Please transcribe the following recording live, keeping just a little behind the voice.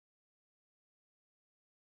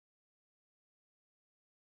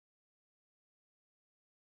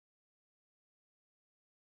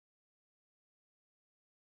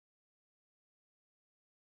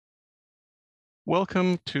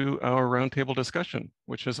Welcome to our roundtable discussion,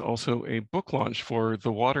 which is also a book launch for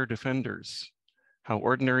The Water Defenders, How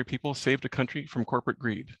Ordinary People Saved a Country from Corporate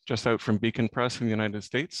Greed, just out from Beacon Press in the United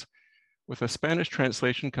States, with a Spanish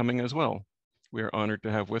translation coming as well. We are honored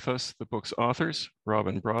to have with us the book's authors,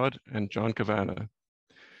 Broad and John Cavanagh.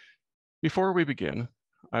 Before we begin,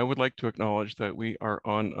 I would like to acknowledge that we are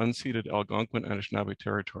on unceded Algonquin and Anishinaabe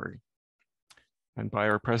territory. And by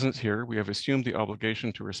our presence here, we have assumed the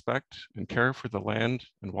obligation to respect and care for the land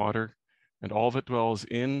and water and all that dwells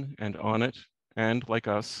in and on it, and like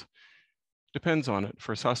us, depends on it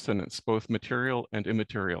for sustenance, both material and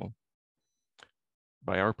immaterial.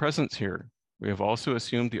 By our presence here, we have also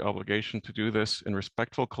assumed the obligation to do this in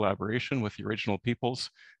respectful collaboration with the original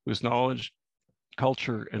peoples whose knowledge,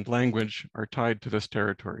 culture, and language are tied to this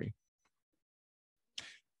territory.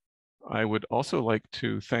 I would also like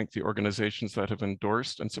to thank the organizations that have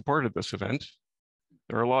endorsed and supported this event.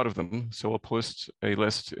 There are a lot of them, so we'll post a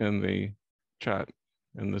list in the chat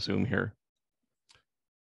in the Zoom here.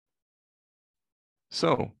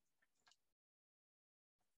 So,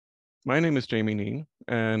 my name is Jamie Kneen,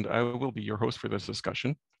 and I will be your host for this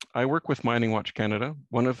discussion. I work with MiningWatch Canada,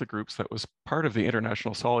 one of the groups that was part of the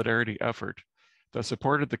international solidarity effort that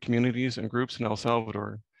supported the communities and groups in El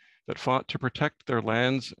Salvador that fought to protect their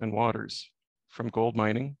lands and waters from gold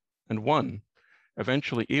mining and won,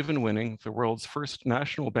 eventually even winning the world's first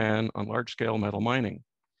national ban on large-scale metal mining.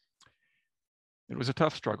 It was a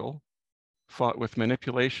tough struggle, fought with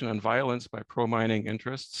manipulation and violence by pro-mining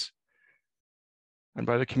interests and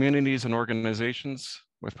by the communities and organizations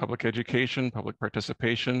with public education, public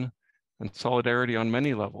participation, and solidarity on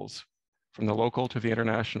many levels, from the local to the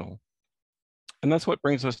international. And that's what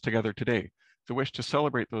brings us together today, the wish to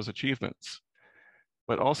celebrate those achievements,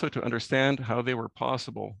 but also to understand how they were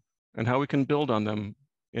possible and how we can build on them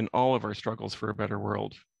in all of our struggles for a better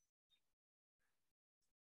world.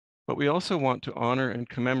 But we also want to honor and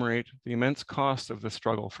commemorate the immense cost of the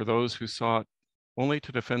struggle for those who sought only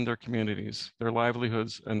to defend their communities, their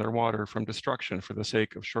livelihoods, and their water from destruction for the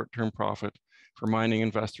sake of short-term profit for mining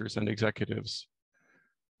investors and executives.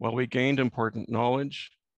 While we gained important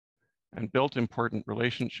knowledge and built important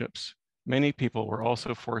relationships, many people were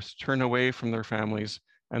also forced to turn away from their families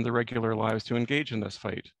and their regular lives to engage in this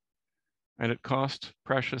fight. And it cost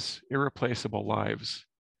precious, irreplaceable lives.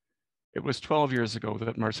 It was 12 years ago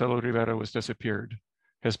that Marcelo Rivera was disappeared,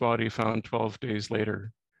 his body found 12 days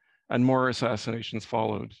later, and more assassinations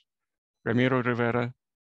followed. Ramiro Rivera,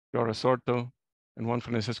 Dora Sorto, and Juan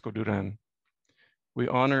Francisco Duran. We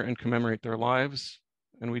honor and commemorate their lives,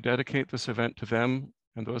 and we dedicate this event to them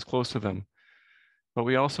and those close to them. But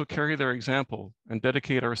we also carry their example and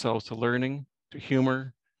dedicate ourselves to learning, to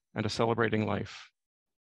humor, and to celebrating life.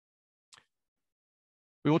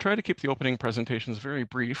 We will try to keep the opening presentations very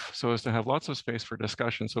brief so as to have lots of space for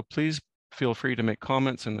discussion. So please feel free to make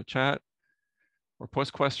comments in the chat or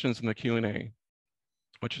post questions in the Q&A,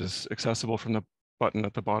 which is accessible from the button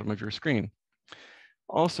at the bottom of your screen.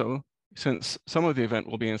 Also, since some of the event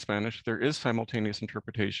will be in Spanish, there is simultaneous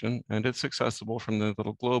interpretation, and it's accessible from the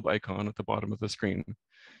little globe icon at the bottom of the screen.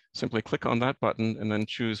 Simply click on that button and then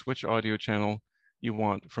choose which audio channel you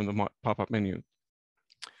want from the pop-up menu.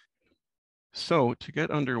 So to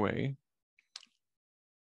get underway,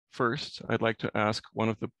 first, I'd like to ask one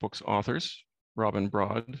of the book's authors, Robin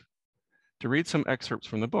Broad, to read some excerpts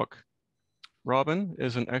from the book. Robin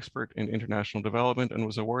is an expert in international development and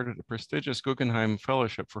was awarded a prestigious Guggenheim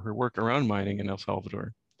Fellowship for her work around mining in El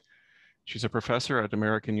Salvador. She's a professor at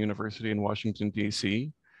American University in Washington,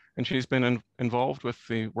 D.C., and she's been involved with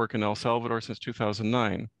the work in El Salvador since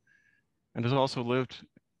 2009, and has also lived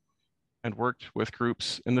and worked with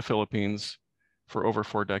groups in the Philippines for over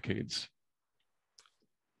 4 decades.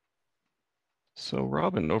 So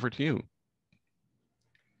Robin, over to you.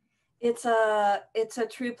 It's a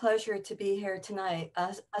true pleasure to be here tonight.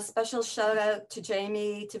 A special shout out to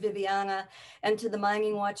Jamie, to Viviana, and to the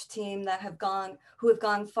MiningWatch team who have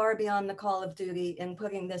gone far beyond the call of duty in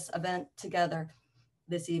putting this event together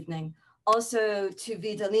this evening. Also to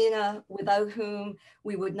Vidalina, without whom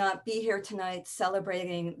we would not be here tonight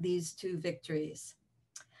celebrating these 2 victories.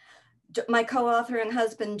 My co-author and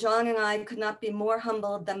husband, John, and I could not be more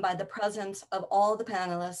humbled than by the presence of all the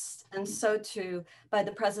panelists, and so too by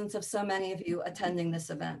the presence of so many of you attending this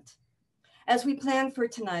event. As we planned for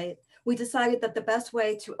tonight, we decided that the best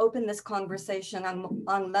way to open this conversation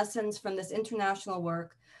on lessons from this international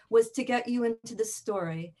work was to get you into the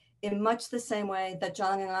story in much the same way that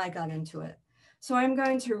John and I got into it. So I'm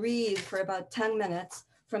going to read for about 10 minutes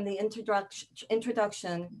from the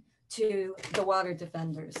introduction to The Water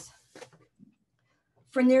Defenders.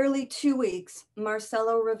 For nearly 2 weeks,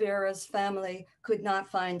 Marcelo Rivera's family could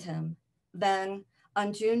not find him. Then,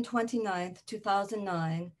 on June 29th,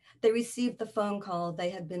 2009, they received the phone call they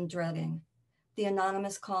had been dreading. The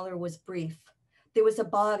anonymous caller was brief. There was a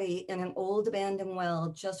body in an old abandoned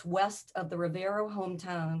well just west of the Rivera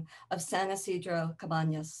hometown of San Isidro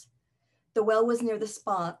Cabañas. The well was near the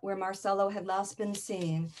spot where Marcelo had last been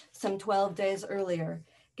seen some 12 days earlier,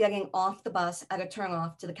 getting off the bus at a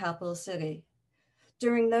turnoff to the capital city.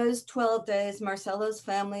 During those 12 days, Marcelo's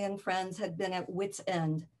family and friends had been at wit's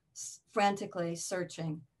end, frantically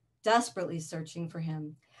searching, desperately searching for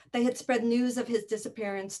him. They had spread news of his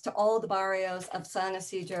disappearance to all the barrios of San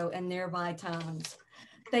Isidro and nearby towns.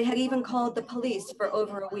 They had even called the police for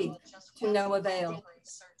over a week, to no avail.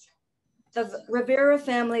 The Rivera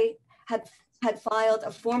family had filed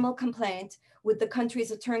a formal complaint with the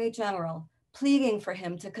country's attorney general, pleading for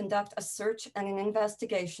him to conduct a search and an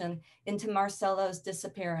investigation into Marcelo's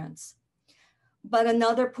disappearance. But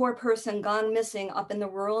another poor person gone missing up in the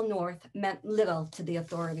rural north meant little to the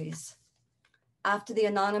authorities. After the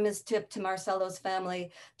anonymous tip to Marcelo's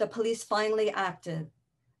family, the police finally acted.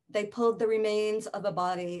 They pulled the remains of a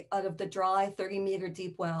body out of the dry 30-meter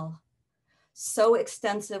deep well. So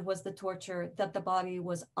extensive was the torture that the body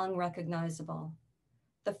was unrecognizable.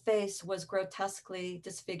 The face was grotesquely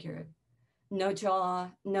disfigured. No jaw,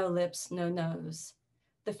 no lips, no nose.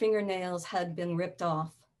 The fingernails had been ripped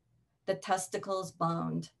off. The testicles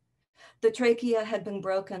bound. The trachea had been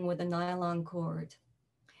broken with a nylon cord.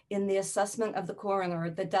 In the assessment of the coroner,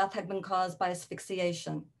 the death had been caused by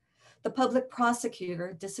asphyxiation. The public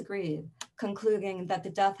prosecutor disagreed, concluding that the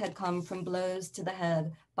death had come from blows to the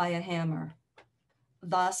head by a hammer.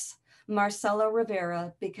 Thus, Marcelo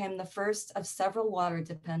Rivera became the first of several water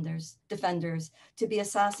defenders to be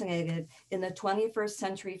assassinated in the 21st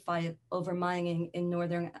century fight over mining in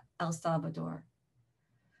northern El Salvador.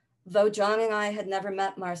 Though John and I had never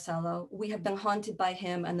met Marcelo, we have been haunted by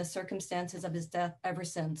him and the circumstances of his death ever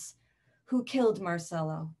since. Who killed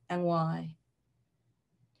Marcelo and why?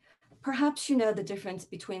 Perhaps you know the difference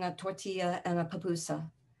between a tortilla and a pupusa.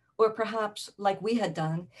 Or perhaps, like we had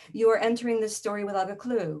done, you are entering this story without a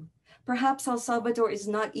clue. Perhaps El Salvador is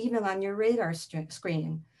not even on your radar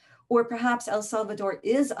screen. Or perhaps El Salvador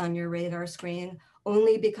is on your radar screen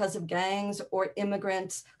only because of gangs or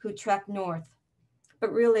immigrants who trek north.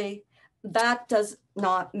 But really, that does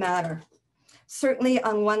not matter. Certainly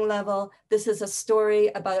on one level, this is a story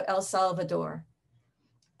about El Salvador.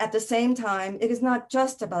 At the same time, it is not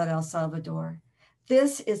just about El Salvador.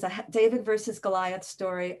 This is a David versus Goliath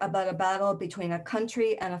story about a battle between a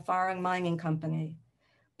country and a foreign mining company.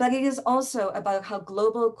 But it is also about how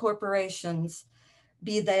global corporations,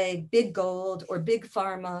 be they big gold or big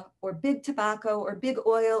pharma or big tobacco or big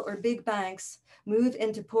oil or big banks, move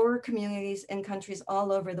into poorer communities in countries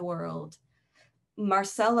all over the world.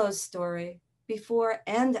 Marcelo's story, before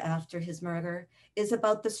and after his murder, is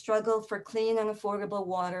about the struggle for clean and affordable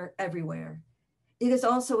water everywhere. It is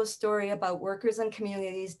also a story about workers and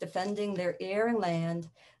communities defending their air and land,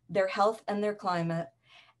 their health and their climate,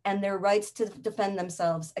 and their rights to defend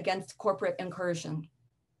themselves against corporate incursion.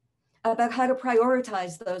 About how to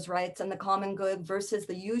prioritize those rights and the common good versus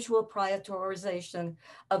the usual prioritization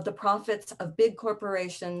of the profits of big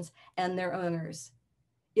corporations and their owners.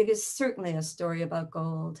 It is certainly a story about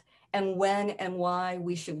gold and when and why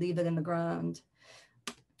we should leave it in the ground.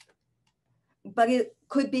 But it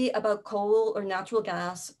could be about coal or natural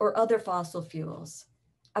gas or other fossil fuels,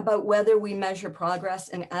 about whether we measure progress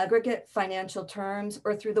in aggregate financial terms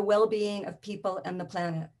or through the well-being of people and the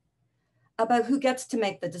planet, about who gets to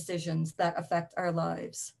make the decisions that affect our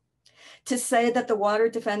lives. To say that the water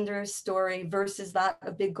defender's story versus that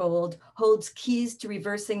of big gold holds keys to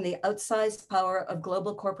reversing the outsized power of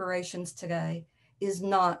global corporations today is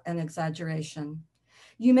not an exaggeration.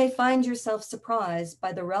 You may find yourself surprised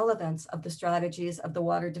by the relevance of the strategies of the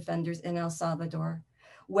water defenders in El Salvador,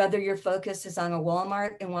 whether your focus is on a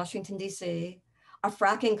Walmart in Washington, D.C., a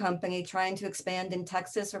fracking company trying to expand in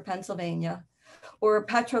Texas or Pennsylvania, or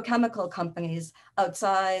petrochemical companies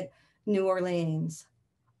outside New Orleans.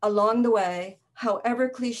 Along the way, however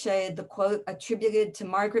cliched the quote attributed to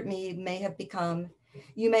Margaret Mead may have become,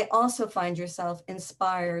 you may also find yourself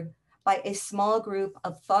inspired by a small group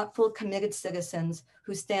of thoughtful, committed citizens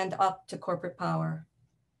who stand up to corporate power.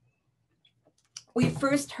 We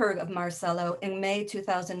first heard of Marcelo in May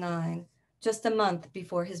 2009, just a month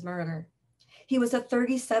before his murder. He was a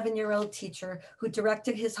 37-year-old teacher who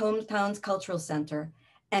directed his hometown's cultural center,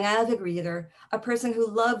 an avid reader, a person who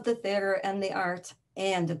loved the theater and the arts,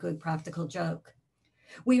 and a good practical joke.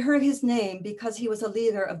 We heard his name because he was a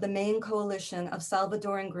leader of the main coalition of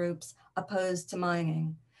Salvadoran groups opposed to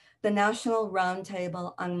mining, the National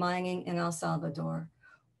Roundtable on Mining in El Salvador,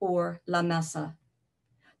 or La Mesa.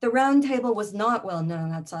 The roundtable was not well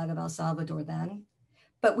known outside of El Salvador then,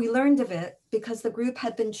 but we learned of it because the group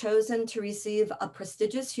had been chosen to receive a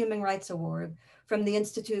prestigious human rights award from the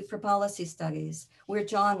Institute for Policy Studies, where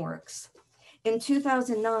John works. In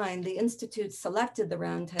 2009, the Institute selected the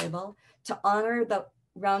roundtable to honor the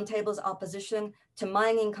roundtable's opposition to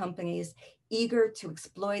mining companies eager to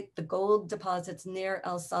exploit the gold deposits near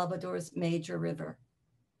El Salvador's major river.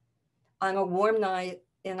 On a warm night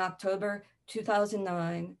in October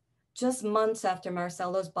 2009, just months after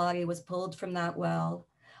Marcelo's body was pulled from that well,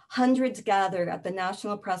 hundreds gathered at the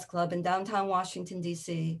National Press Club in downtown Washington,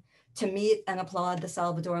 D.C. to meet and applaud the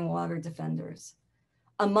Salvadoran water defenders.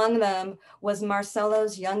 Among them was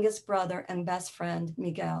Marcelo's youngest brother and best friend,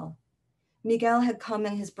 Miguel. Miguel had come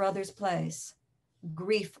in his brother's place.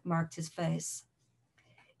 Grief marked his face.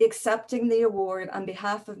 Accepting the award on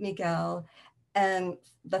behalf of Miguel and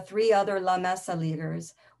the three other La Mesa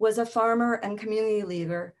leaders was a farmer and community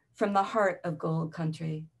leader from the heart of gold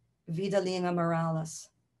country, Vidalina Morales.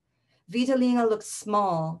 Vidalina looked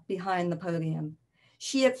small behind the podium.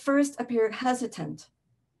 She at first appeared hesitant,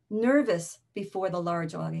 nervous before the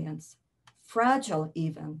large audience, fragile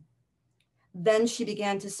even. Then she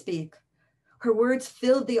began to speak. Her words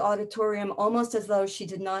filled the auditorium almost as though she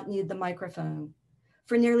did not need the microphone.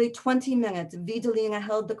 For nearly 20 minutes, Vidalina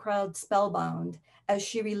held the crowd spellbound as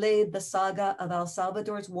she relayed the saga of El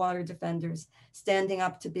Salvador's water defenders standing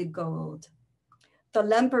up to big gold. The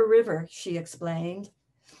Lempa River, she explained,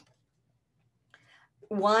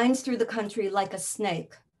 winds through the country like a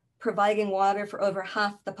snake, providing water for over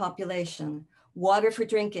half the population, water for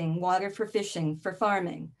drinking, water for fishing, for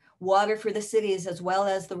farming, water for the cities as well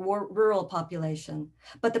as the rural population.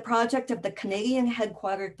 But the project of the Canadian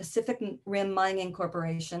headquartered Pacific Rim Mining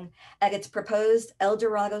Corporation at its proposed El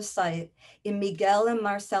Dorado site in Miguel and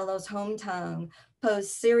Marcelo's hometown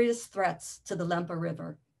posed serious threats to the Lempa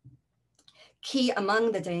River. Key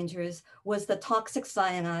among the dangers was the toxic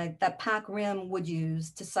cyanide that Pac Rim would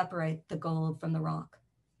use to separate the gold from the rock.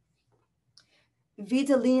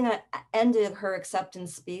 Vidalina ended her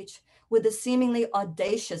acceptance speech with a seemingly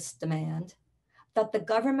audacious demand that the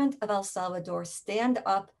government of El Salvador stand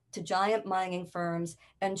up to giant mining firms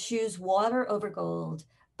and choose water over gold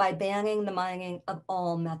by banning the mining of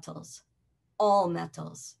all metals, all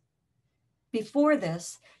metals. Before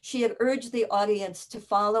this, she had urged the audience to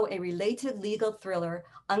follow a related legal thriller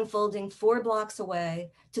unfolding 4 blocks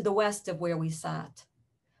away to the west of where we sat,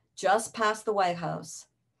 just past the White House,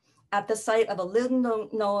 at the site of a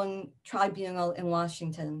little-known tribunal in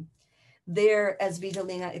Washington. There, as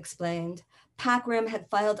Vidalina explained, Pac Rim had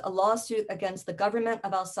filed a lawsuit against the government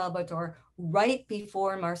of El Salvador right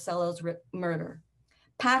before Marcelo's murder.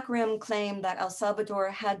 Pac Rim claimed that El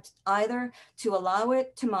Salvador had either to allow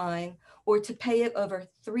it to mine or to pay it over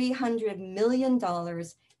 $300 million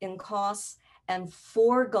in costs and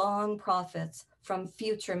foregone profits from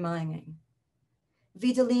future mining.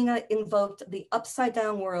 Vidalina invoked the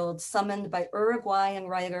upside-down world summoned by Uruguayan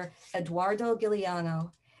writer Eduardo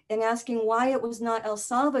Galeano in asking why it was not El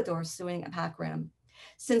Salvador suing Pac Rim,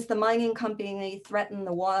 since the mining company threatened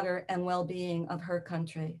the water and well-being of her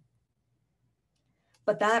country.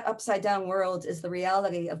 But that upside-down world is the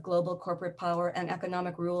reality of global corporate power and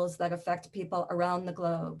economic rules that affect people around the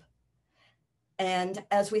globe. And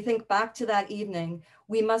as we think back to that evening,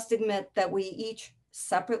 we must admit that we each,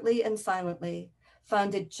 separately and silently,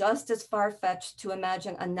 found it just as far-fetched to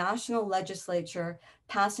imagine a national legislature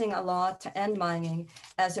passing a law to end mining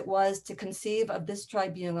as it was to conceive of this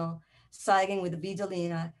tribunal siding with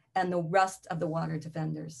Vidalina and the rest of the water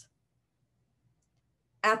defenders.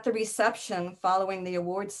 At the reception following the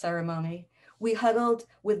awards ceremony, we huddled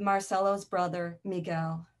with Marcelo's brother,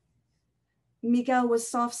 Miguel. Miguel was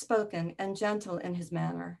soft-spoken and gentle in his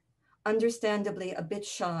manner, understandably a bit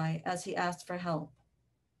shy as he asked for help.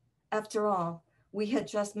 After all, we had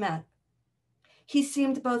just met. He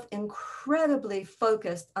seemed both incredibly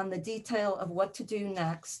focused on the detail of what to do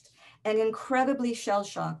next and incredibly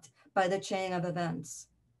shell-shocked by the chain of events,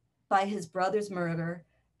 by his brother's murder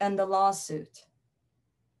and the lawsuit.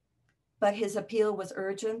 But his appeal was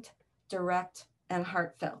urgent, direct, and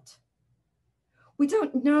heartfelt. We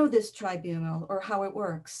don't know this tribunal or how it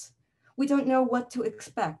works. We don't know what to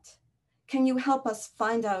expect. Can you help us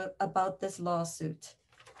find out about this lawsuit?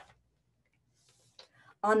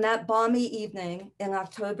 On that balmy evening in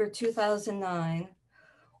October 2009,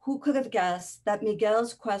 who could have guessed that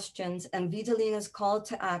Miguel's questions and Vidalina's call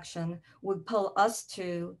to action would pull us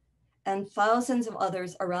two and thousands of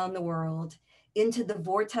others around the world into the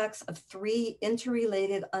vortex of three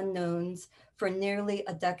interrelated unknowns for nearly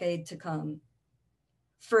a decade to come.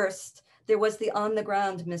 First, there was the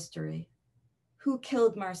on-the-ground mystery. Who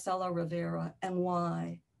killed Marcelo Rivera and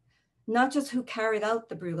why? Not just who carried out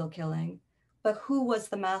the brutal killing, but who was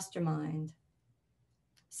the mastermind?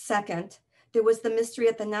 Second, there was the mystery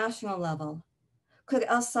at the national level. Could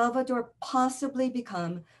El Salvador possibly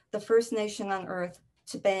become the first nation on earth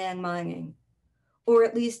to ban mining, or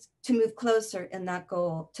at least to move closer in that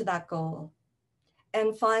goal, to that goal?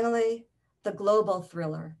 And finally, the global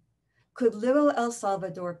thriller. Could little El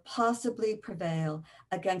Salvador possibly prevail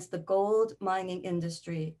against the gold mining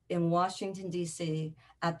industry in Washington, D.C.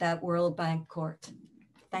 at that World Bank court?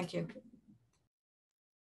 Thank you.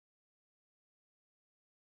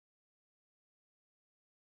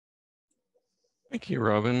 Thank you,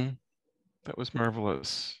 Robin. That was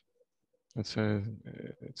marvelous. It's an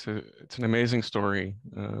amazing story,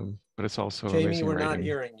 but it's also Jamie, amazing we're writing. not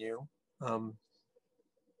hearing you.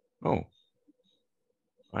 Oh,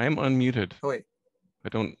 I am unmuted. Oh, wait.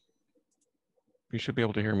 You should be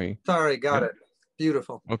able to hear me. Sorry, got it.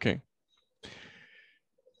 Beautiful. Okay.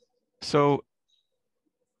 So,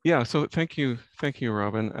 yeah, so thank you,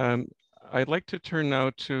 Robin. I'd like to turn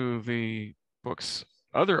now to the book's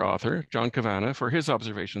other author, John Cavanagh, for his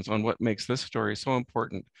observations on what makes this story so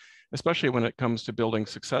important, especially when it comes to building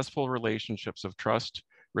successful relationships of trust,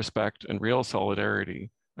 respect, and real solidarity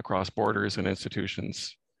across borders and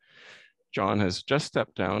institutions. John has just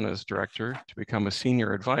stepped down as director to become a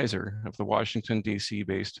senior advisor of the Washington,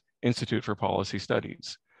 D.C.-based Institute for Policy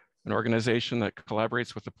Studies, an organization that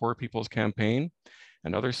collaborates with the Poor People's Campaign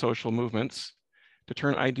and other social movements to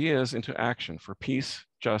turn ideas into action for peace,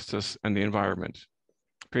 justice, and the environment.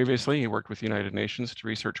 Previously, he worked with the United Nations to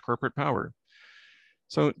research corporate power.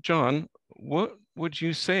 So, John, what would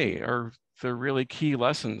you say are the really key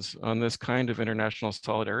lessons on this kind of international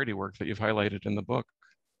solidarity work that you've highlighted in the book?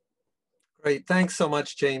 Great. Thanks so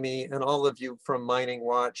much, Jamie, and all of you from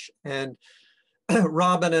MiningWatch. And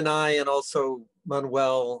Robin and I, and also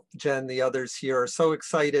Manuel, Jen, the others here, are so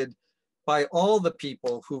excited by all the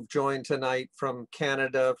people who've joined tonight from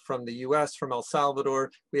Canada, from the US, from El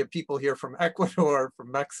Salvador. We have people here from Ecuador,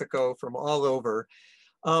 from Mexico, from all over,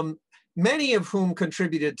 many of whom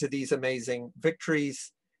contributed to these amazing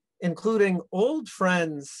victories, including old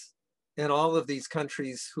friends in all of these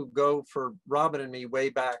countries who go for Robin and me way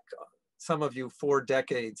back, some of you 4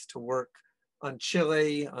 decades, to work on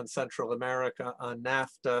Chile, on Central America, on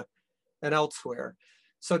NAFTA, and elsewhere.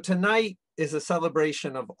 So tonight is a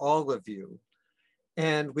celebration of all of you,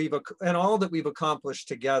 and all that we've accomplished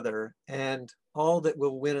together, and all that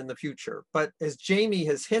we'll win in the future. But as Jamie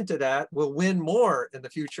has hinted at, we'll win more in the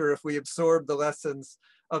future if we absorb the lessons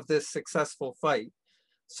of this successful fight.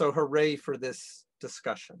 So hooray for this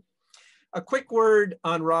discussion. A quick word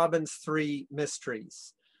on Robin's 3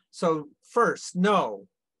 mysteries. So first, no,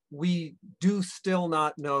 we do still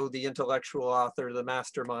not know the intellectual author, the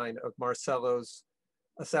mastermind of Marcelo's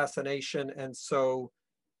assassination. And so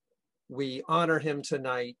we honor him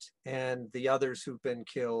tonight and the others who've been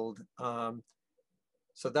killed.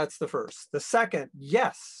 So that's the first. The second,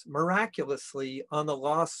 yes, miraculously on the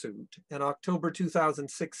lawsuit in October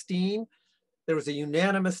 2016, there was a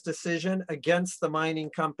unanimous decision against the mining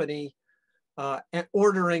company and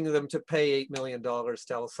ordering them to pay $8 million to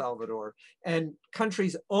El Salvador. And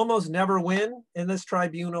countries almost never win in this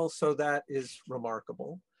tribunal, so that is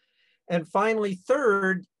remarkable. And finally,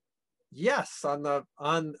 third, yes, on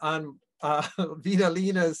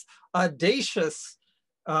Vidalina's audacious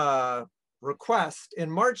request,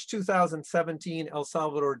 in March 2017, El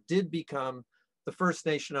Salvador did become the first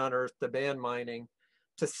nation on earth to ban mining,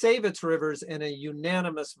 to save its rivers in a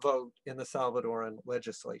unanimous vote in the Salvadoran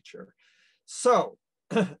legislature. So,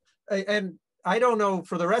 and I don't know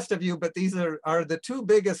for the rest of you, but these are the 2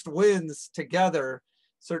 biggest wins together,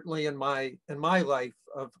 certainly in my life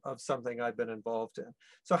of something I've been involved in.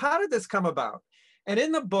 So how did this come about? And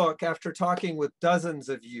in the book, after talking with dozens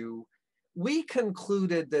of you, we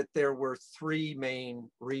concluded that there were 3 main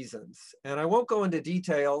reasons. And I won't go into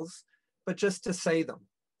details, but just to say them.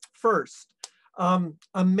 First,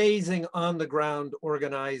 amazing on-the-ground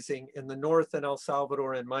organizing in the north in El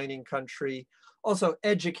Salvador and mining country. Also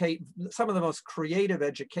educate, some of the most creative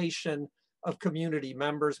education of community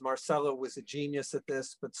members. Marcelo was a genius at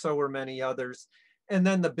this, but so were many others. And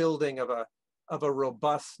then the building of a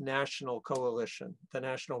robust national coalition, the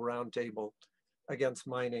National Roundtable against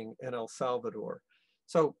mining in El Salvador.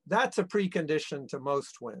 So that's a precondition to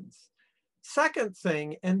most wins. Second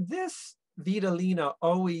thing, and this Vidalina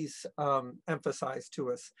always emphasized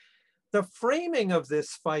to us, the framing of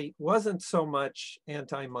this fight wasn't so much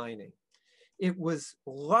anti-mining. it was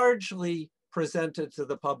largely presented to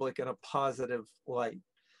the public in a positive light.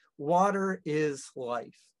 Water is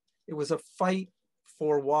life. It was a fight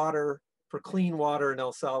for water, for clean water in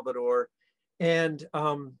El Salvador, and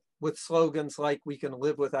with slogans like, we can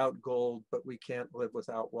live without gold, but we can't live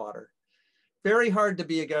without water. Very hard to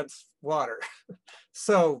be against water.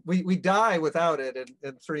 So we die without it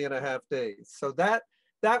in 3.5 days. So that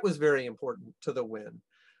was very important to the win.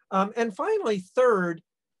 And finally, third,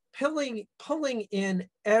 pulling in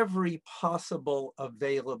every possible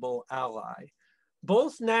available ally,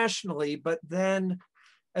 both nationally, but then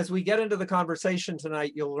as we get into the conversation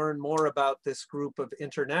tonight, you'll learn more about this group of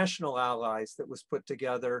international allies that was put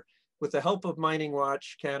together with the help of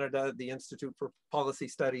MiningWatch Canada, the Institute for Policy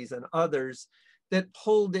Studies, and others that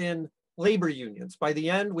pulled in labor unions. By the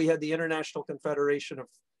end, we had the International Confederation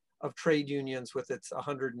of Trade Unions with its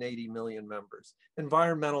 180 million members,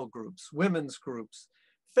 environmental groups, women's groups,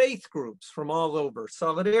 faith groups from all over,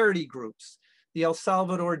 solidarity groups, the El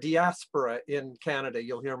Salvador diaspora in Canada,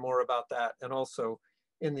 you'll hear more about that, and also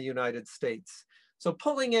in the United States. So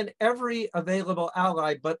pulling in every available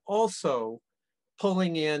ally, but also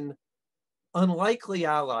pulling in unlikely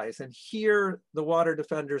allies. And here, the water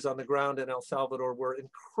defenders on the ground in El Salvador were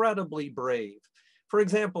incredibly brave. For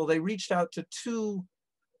example, they reached out to 2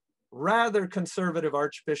 rather conservative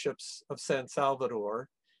archbishops of San Salvador,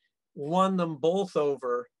 won them both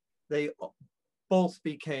over. They both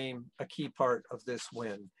became a key part of this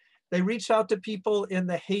win. They reached out to people in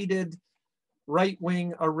the hated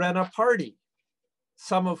right-wing Arena party,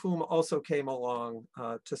 some of whom also came along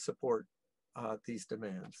to support these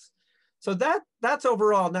demands. So that's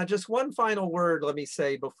overall. Now, just one final word, let me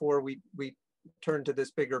say, before we turn to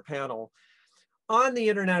this bigger panel. On the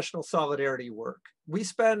international solidarity work, we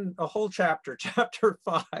spend a whole chapter, chapter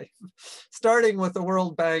 5, starting with the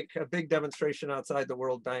World Bank, a big demonstration outside the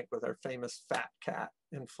World Bank with our famous fat cat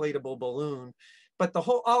inflatable balloon. But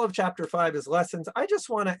all of chapter 5 is lessons. I just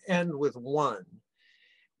want to end with one,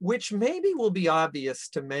 which maybe will be obvious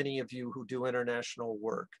to many of you who do international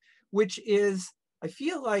work, which is, I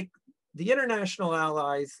feel like the international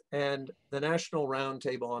allies and the National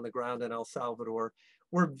Roundtable on the ground in El Salvador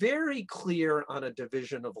were very clear on a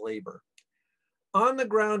division of labor. On the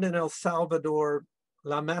ground in El Salvador,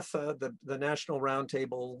 La Mesa, the National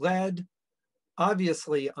Roundtable, led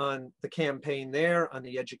obviously on the campaign there, on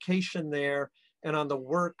the education there, and on the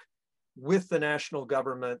work with the national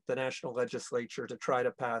government, the national legislature, to try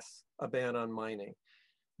to pass a ban on mining.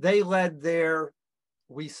 They led there,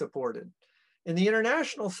 we supported. In the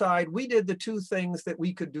international side, we did the 2 things that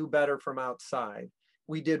we could do better from outside.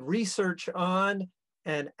 We did research on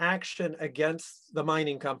and action against the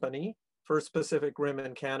mining company, First Pacific Rim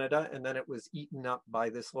in Canada, and then it was eaten up by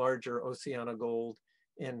this larger OceanaGold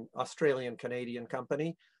in Australian Canadian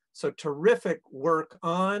company. So terrific work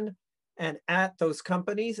on and at those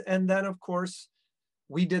companies. And then of course,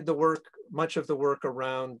 we did the work, much of the work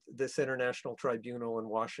around this international tribunal in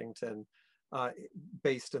Washington,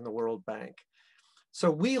 based in the World Bank. So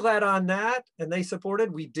we led on that and they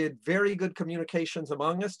supported. We did very good communications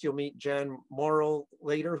among us. You'll meet Jan Morrill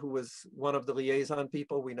later, who was one of the liaison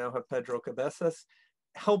people. We now have Pedro Cabezas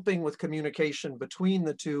helping with communication between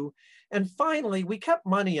the 2. And finally, we kept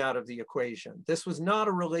money out of the equation. This was not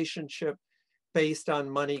a relationship based on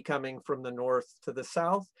money coming from the north to the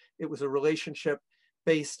south. It was a relationship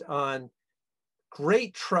based on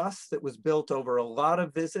great trust that was built over a lot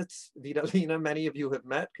of visits. Vidalina, many of you have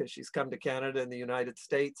met because she's come to Canada and the United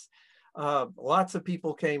States. Lots of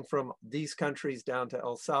people came from these countries down to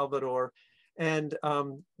El Salvador. And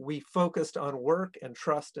we focused on work and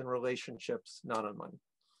trust and relationships, not on money.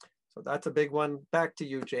 So that's a big one. Back to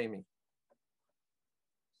you, Jamie.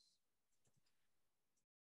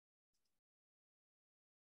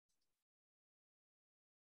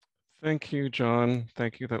 Thank you, John.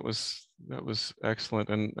 Thank you. That was excellent.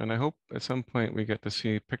 And I hope at some point we get to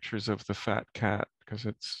see pictures of the fat cat, because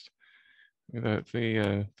it's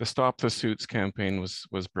the Stop the Suits campaign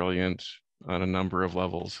was brilliant on a number of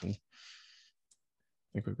levels. And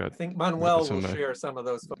I think Manuel will share some of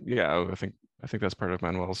those. Yeah, I think that's part of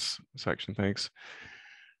Manuel's section. Thanks.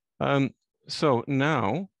 So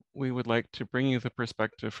now we would like to bring you the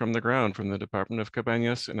perspective from the ground, from the Department of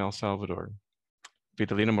Cabañas in El Salvador.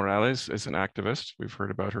 Vidalina Morales is an activist. We've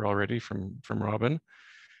heard about her already from Robin.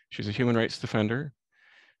 She's a human rights defender,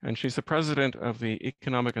 and she's the president of the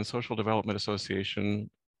Economic and Social Development Association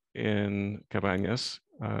in Cabañas,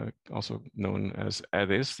 also known as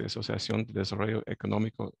ADES, the Asociación de Desarrollo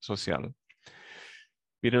Económico Social.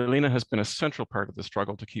 Vidalina has been a central part of the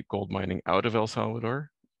struggle to keep gold mining out of El Salvador,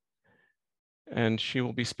 and she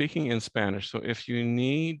will be speaking in Spanish. So if you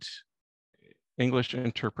need English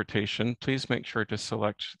interpretation, please make sure to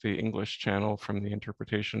select the English channel from the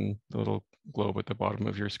interpretation, the little globe at the bottom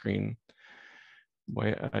of your screen.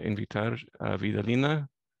 Voy a invitar a Vidalina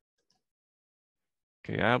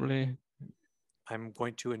que hable. I'm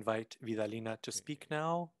going to invite Vidalina to speak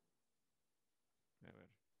now.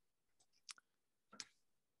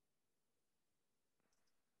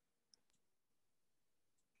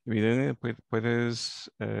 Vidalina, puedes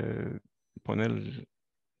poner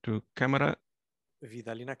tu cámara.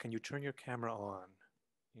 Vidalina, can you turn your camera on?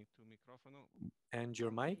 Y tu micrófono. And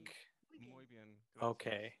your mic? Muy bien.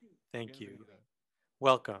 Okay, thank you.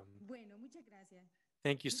 Welcome.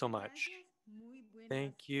 Thank you so much.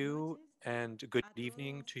 Thank you and good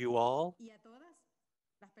evening to you all.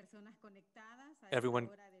 Everyone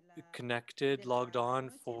connected, logged on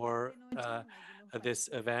for this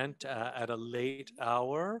event at a late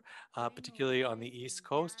hour, particularly on the East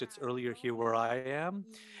Coast. It's earlier here where I am.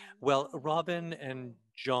 Well, Robin and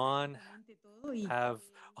John have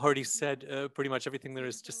already said pretty much everything there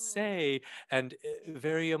is to say, and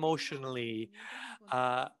very emotionally,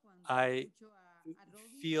 I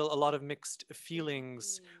feel a lot of mixed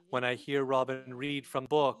feelings when I hear Robin read from the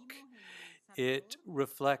book. It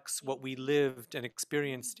reflects what we lived and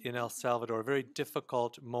experienced in El Salvador, very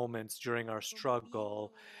difficult moments during our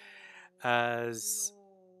struggle. As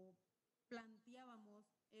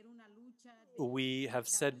we have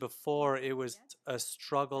said before, it was a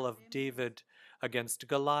struggle of David against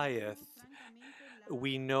Goliath.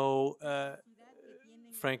 We know,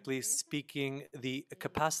 frankly speaking, the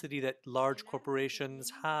capacity that large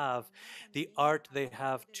corporations have, the art they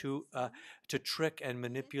have to trick and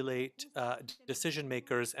manipulate decision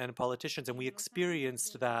makers and politicians. And we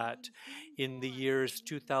experienced that in the years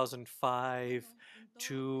 2005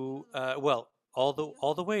 to, well,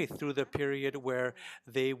 all the way through the period where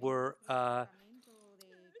they were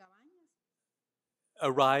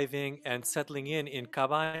arriving and settling in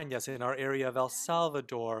Cabañas, in our area of El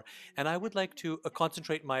Salvador. And I would like to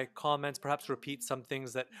concentrate my comments, perhaps repeat some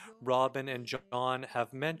things that Robin and John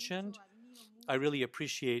have mentioned. I really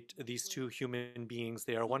appreciate these two human beings.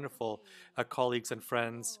 They are wonderful colleagues and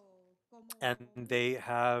friends, and they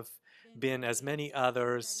have been, as many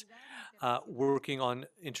others, working on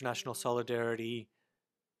international solidarity.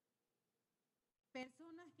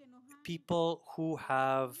 People who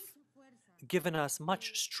have given us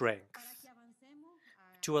much strength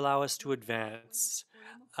to allow us to advance,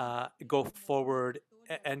 go forward,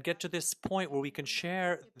 and get to this point where we can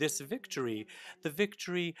share this victory, the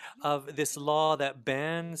victory of this law that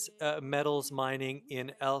bans metals mining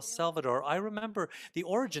in El Salvador. I remember the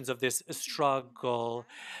origins of this struggle,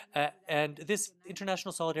 and this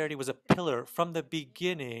international solidarity was a pillar from the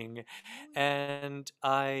beginning, and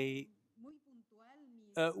I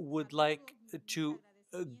would like to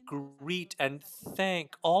greet and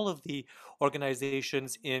thank all of the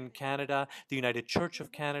organizations in Canada, the United Church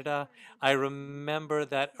of Canada. I remember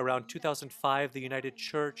that around 2005, the United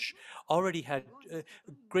Church already had a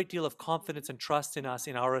great deal of confidence and trust in us,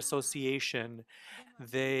 in our association.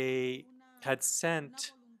 They had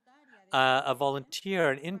sent a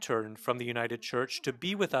volunteer, an intern from the United Church, to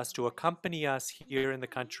be with us, to accompany us here in the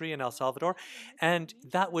country, in El Salvador. And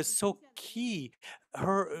that was so key.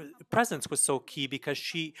 Her presence was so key because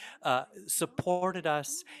she supported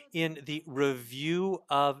us in the review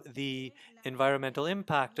of the environmental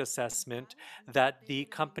impact assessment that the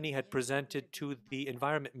company had presented to the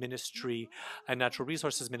Environment Ministry and Natural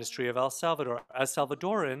Resources Ministry of El Salvador. As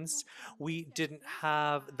Salvadorans, we didn't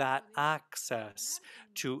have that access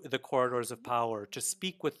to the corridors of power, to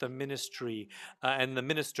speak with the ministry and the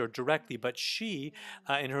minister directly, but she,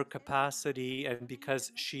 in her capacity, and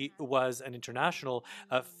because she was an international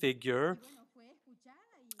figure,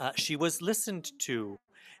 she was listened to,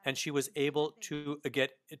 and she was able to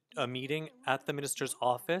get a meeting at the minister's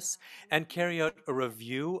office and carry out a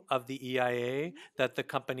review of the EIA that the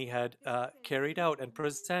company had carried out and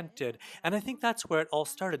presented. And I think that's where it all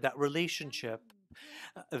started, that relationship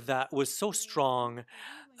that was so strong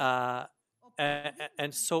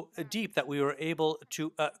and so deep that we were able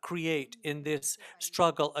to create in this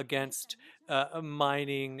struggle against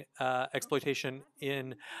mining exploitation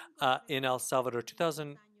in El Salvador.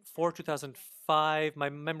 2004, 2005, my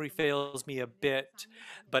memory fails me a bit,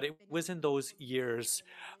 but it was in those years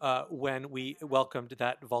when we welcomed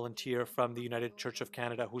that volunteer from the United Church of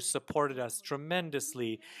Canada who supported us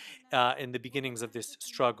tremendously in the beginnings of this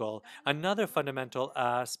struggle. Another fundamental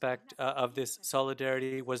aspect of this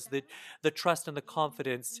solidarity was the trust and the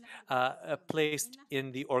confidence placed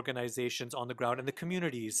in the organizations on the ground and the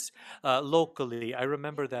communities locally. I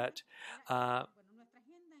remember that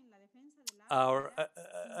our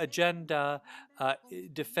agenda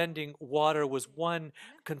defending water was one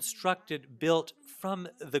constructed, built from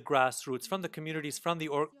the grassroots, from the communities, from the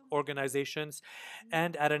organizations,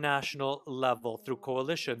 and at a national level through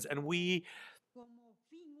coalitions. And we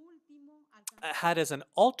had as an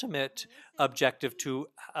ultimate objective to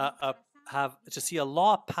have to see a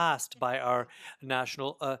law passed by our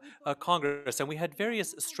national Congress, and we had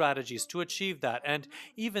various strategies to achieve that. And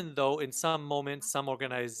even though in some moments, some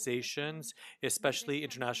organizations, especially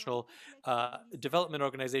international development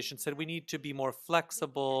organizations, said we need to be more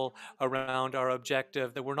flexible around our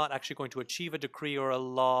objective, that we're not actually going to achieve a decree or a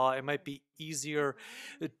law. It might be easier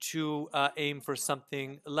to aim for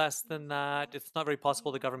something less than that. It's not very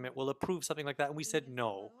possible the government will approve something like that. And we said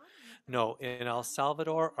no. No, in El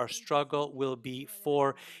Salvador, our struggle will be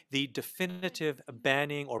for the definitive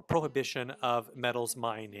banning or prohibition of metals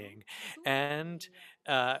mining. And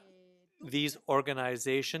these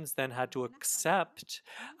organizations then had to accept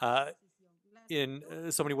in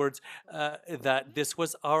so many words, that this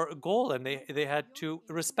was our goal, and they had to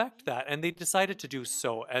respect that, and they decided to do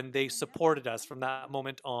so, and they supported us from that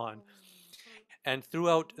moment on. And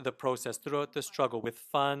throughout the process, throughout the struggle, with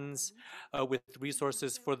funds, with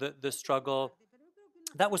resources for the struggle,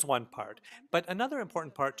 that was one part. But another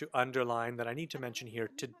important part to underline that I need to mention here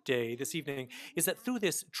today, this evening, is that through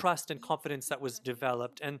this trust and confidence that was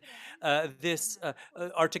developed, and this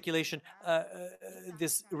articulation,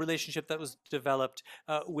 this relationship that was developed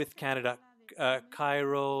with Canada,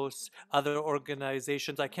 Kairos, other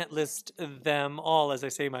organizations. I can't list them all. As I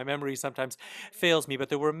say, my memory sometimes fails me, but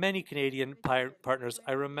there were many Canadian partners.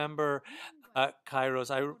 I remember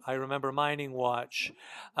Kairos, I remember MiningWatch,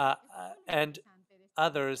 and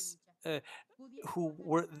others who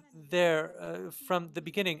were there from the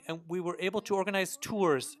beginning. And we were able to organize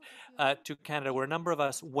tours to Canada, where a number of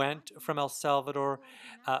us went from El Salvador,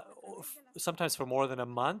 sometimes for more than a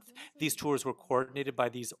month. These tours were coordinated by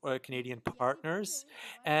these Canadian partners.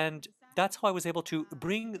 And that's how I was able to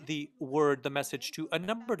bring the word, the message, to a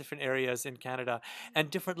number of different areas in Canada and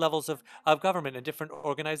different levels of government and different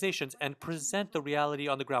organizations, and present the reality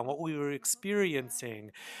on the ground, what we were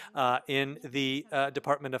experiencing in the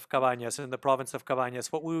Department of Cabañas, in the province of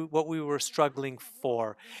Cabañas, what we were struggling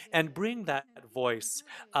for, and bring that voice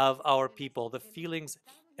of our people, the feelings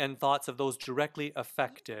and thoughts of those directly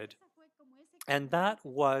affected. And that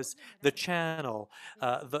was the channel,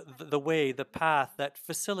 the way, the path that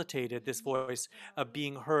facilitated this voice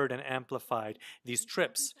being heard and amplified. These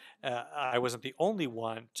trips, I wasn't the only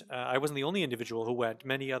one. I wasn't the only individual who went.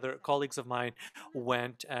 Many other colleagues of mine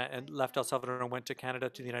went and left El Salvador and went to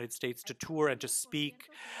Canada, to the United States, to tour and to speak.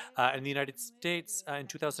 In the United States, in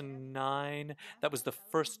 2009, that was the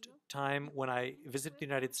first time when I visited the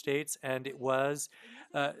United States, and it was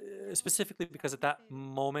specifically because at that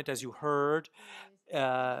moment, as you heard,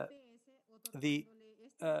 the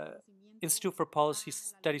Institute for Policy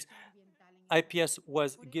Studies, IPS,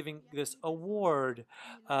 was giving this award,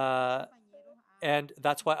 and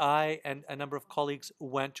that's why I and a number of colleagues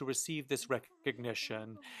went to receive this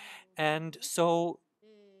recognition. And so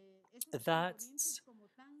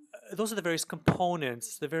those are the various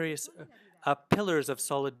components, the various pillars of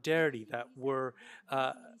solidarity that were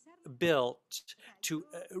built to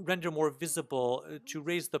render more visible, to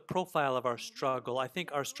raise the profile of our struggle. I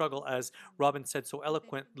think our struggle, as Robin said so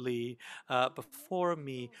eloquently before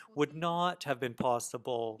me, would not have been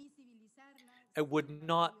possible. It would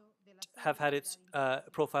not have had its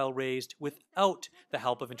profile raised without the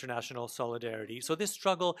help of international solidarity. So this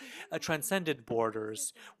struggle transcended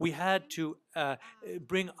borders. We had to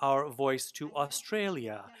bring our voice to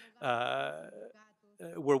Australia,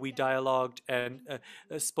 where we dialogued and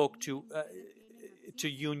spoke to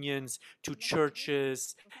unions, to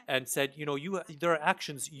churches, and said, you know, there are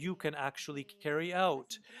actions you can actually carry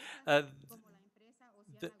out. The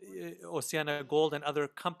Oceana Gold and other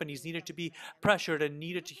companies needed to be pressured and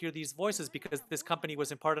needed to hear these voices, because this company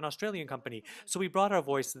was in part an Australian company. So we brought our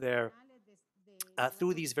voice there.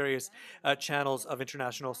 Through these various channels of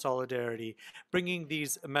international solidarity, bringing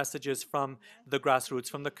these messages from the grassroots,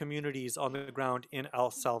 from the communities on the ground in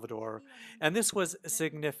El Salvador. And this was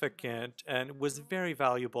significant and was very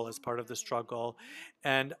valuable as part of the struggle.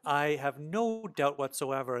 And I have no doubt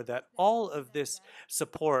whatsoever that all of this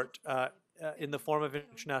support in the form of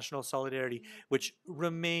international solidarity, which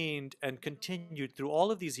remained and continued through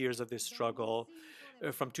all of these years of this struggle,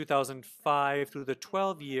 from 2005 through the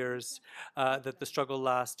 12 years that the struggle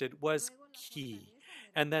lasted, was key.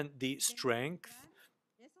 And then the strength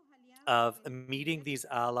of meeting these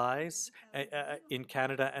allies in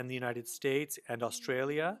Canada and the United States and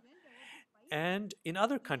Australia, and in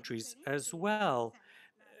other countries as well,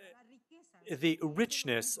 the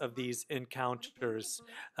richness of these encounters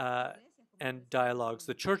and dialogues,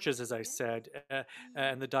 the churches, as I said,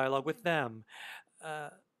 and the dialogue with them.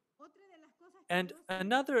 And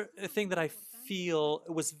another thing that I feel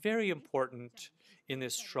was very important in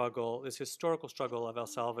this struggle, this historical struggle of El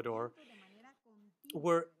Salvador,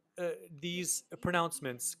 were these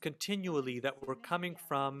pronouncements continually that were coming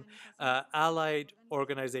from allied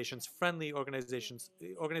organizations, friendly organizations,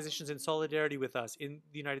 organizations in solidarity with us in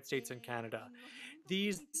the United States and Canada.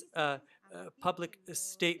 These public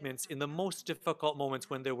statements in the most difficult moments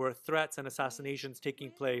when there were threats and assassinations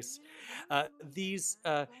taking place, these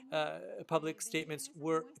public statements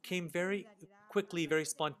came very quickly, very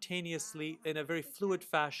spontaneously, in a very fluid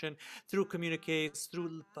fashion, through communiques,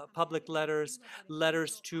 through public letters,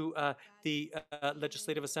 letters to the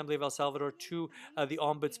Legislative Assembly of El Salvador, to the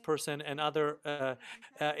ombudsperson and other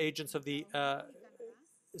agents of the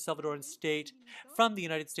Salvadoran state from the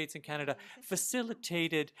United States and Canada,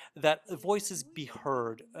 facilitated that voices be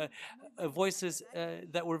heard, voices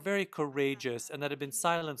that were very courageous and that had been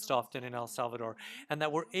silenced often in El Salvador, and that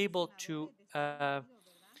were able to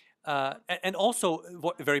and also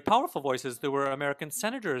very powerful voices. There were American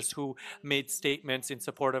senators who made statements in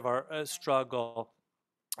support of our struggle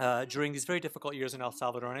during these very difficult years in El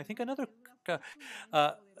Salvador. And I think another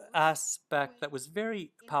aspect that was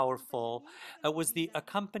very powerful was the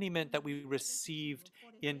accompaniment that we received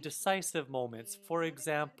in decisive moments. For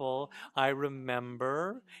example, I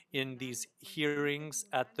remember in these hearings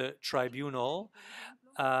at the tribunal,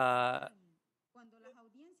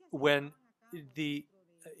 when the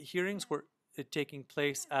hearings were taking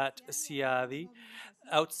place at CIADI,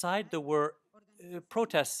 outside there were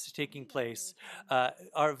protests taking place.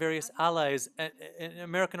 Our various allies and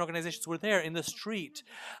American organizations were there in the street.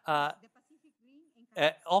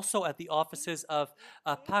 Also at the offices of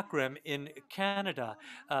PACRIM in Canada.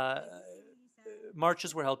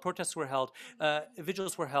 Marches were held, protests were held,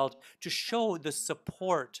 vigils were held to show the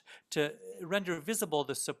support, to render visible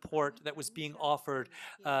the support that was being offered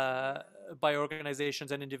by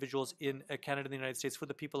organizations and individuals in Canada and the United States for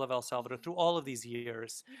the people of El Salvador through all of these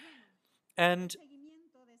years. And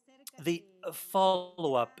the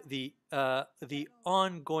follow-up, the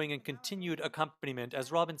ongoing and continued accompaniment,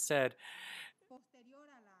 as Robin said,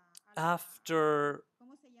 after,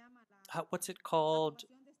 what's it called?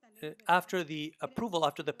 After the approval,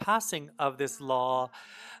 after the passing of this law,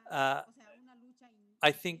 I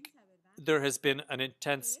think there has been an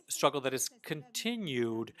intense struggle that has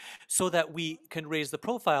continued so that we can raise the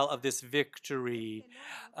profile of this victory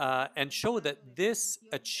and show that this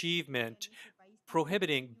achievement,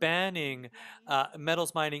 banning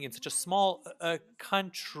metals mining in such a small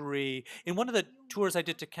country. In one of the tours I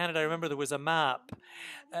did to Canada, I remember there was a map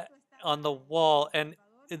on the wall, and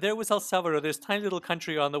there was El Salvador, this tiny little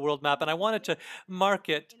country on the world map, and I wanted to mark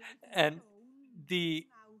it, and the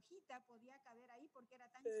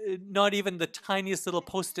not even the tiniest little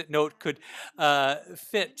post-it note could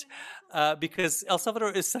fit because El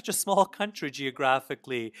Salvador is such a small country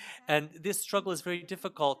geographically, and this struggle is very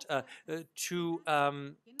difficult to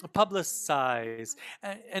publicize.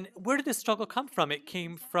 And where did this struggle come from? It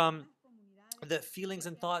came from the feelings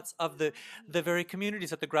and thoughts of the very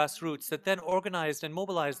communities at the grassroots that then organized and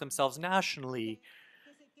mobilized themselves nationally.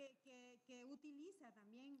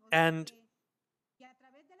 And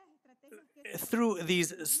through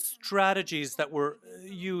these strategies that were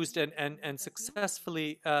used and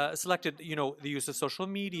successfully selected, the use of social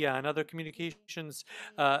media and other communications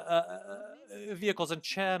vehicles and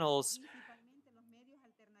channels,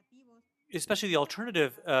 especially the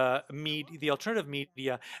alternative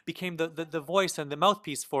media became the voice and the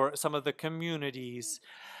mouthpiece for some of the communities.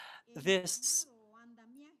 This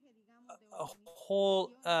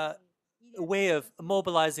whole way of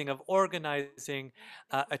mobilizing, of organizing,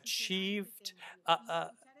 achieved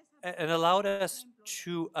and allowed us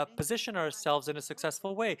to position ourselves in a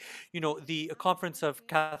successful way. The Conference of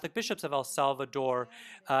Catholic Bishops of El Salvador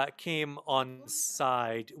came on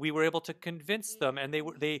side. We were able to convince them, and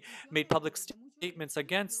they made public statements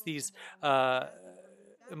against these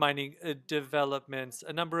mining developments.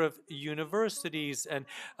 A number of universities and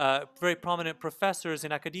very prominent professors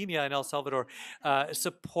in academia in El Salvador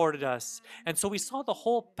supported us. And so we saw the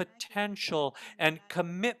whole potential and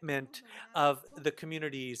commitment of the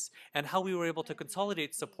communities and how we were able to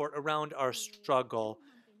consolidate support around our struggle.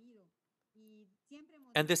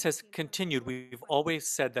 And this has continued. We've always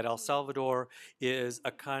said that El Salvador is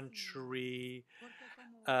a country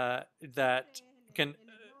that can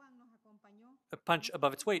punch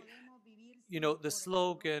above its weight. The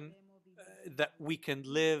slogan that we can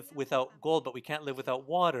live without gold, but we can't live without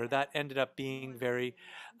water, that ended up being very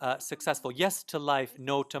successful. Yes to life,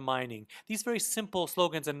 no to mining. These very simple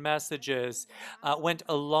slogans and messages went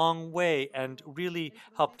a long way and really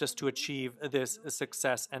helped us to achieve this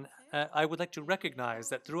success. And I would like to recognize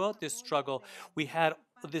that throughout this struggle, we had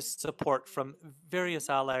this support from various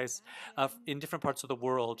allies in different parts of the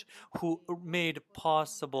world who made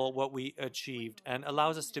possible what we achieved and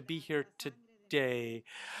allows us to be here today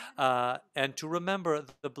and to remember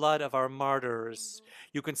the blood of our martyrs.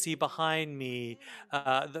 You can see behind me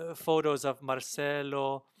the photos of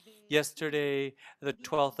Marcelo. Yesterday, the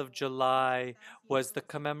 12th of July, was the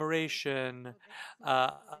commemoration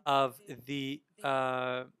of the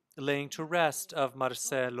laying to rest of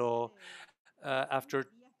Marcelo after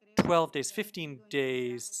 12 days, 15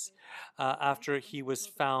 days after he was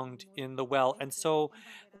found in the well. And so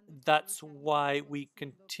that's why we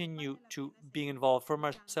continue to be involved. For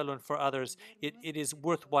Marcelo and for others, it is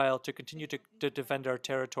worthwhile to continue to defend our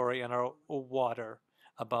territory and our water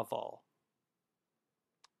above all.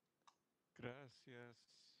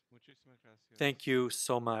 Thank you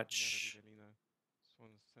so much,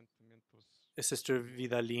 Sister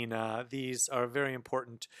Vidalina. These are very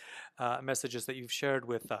important messages that you've shared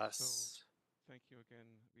with us. Thank you again,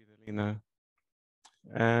 Vidalina.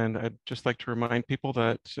 And I'd just like to remind people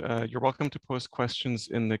that you're welcome to post questions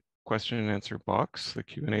in the question and answer box, the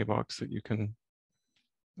Q&A box that you can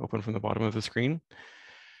open from the bottom of the screen.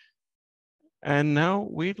 And now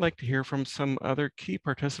we'd like to hear from some other key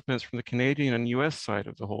participants from the Canadian and US side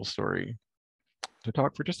of the whole story to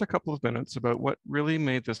talk for just a couple of minutes about what really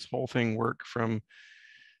made this whole thing work from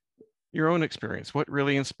your own experience. What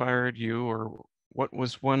really inspired you, or what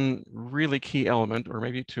was one really key element, or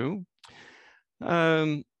maybe two?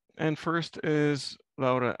 And first is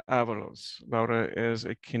Laura Avalos. Laura is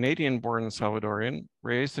a Canadian-born Salvadorian,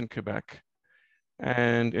 raised in Quebec.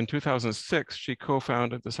 And in 2006, she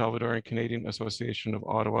co-founded the Salvadoran Canadian Association of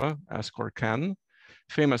Ottawa, ASCORCAN,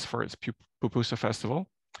 famous for its Pupusa Festival,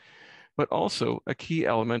 but also a key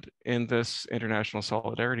element in this international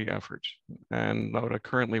solidarity effort. And Laura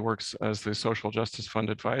currently works as the Social Justice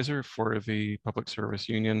Fund Advisor for the Public Service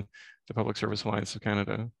Union, the Public Service Alliance of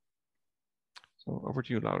Canada. So over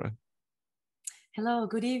to you, Laura. Hello,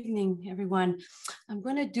 good evening, everyone. I'm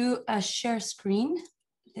going to do a share screen.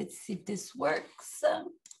 Let's see if this works.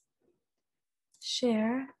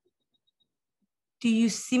 Share. Do you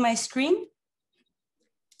see my screen?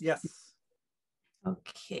 Yes.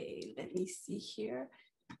 Okay, let me see here.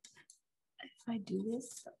 If I do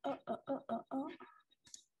this.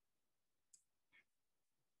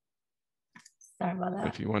 Sorry about that.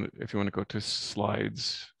 If you want to go to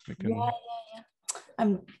slides, we can. Yeah.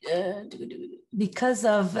 I'm because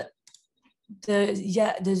of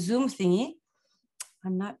the Zoom thingy,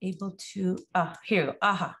 I'm not able to. Here you go.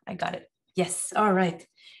 Aha, I got it. Yes. All right.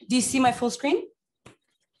 Do you see my full screen?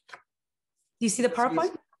 Do you see the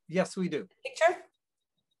PowerPoint? Yes, we do. Picture?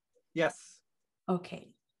 Yes.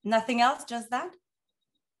 Okay. Nothing else, just that?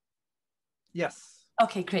 Yes.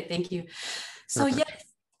 Okay, great. Thank you. So Perfect. yes,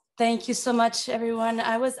 thank you so much, everyone.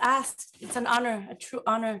 I was asked, it's an honor, a true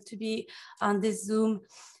honor to be on this Zoom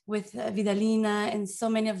with Vidalina and so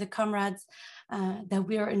many of the comrades that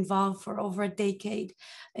we are involved for over a decade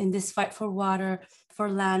in this fight for water, for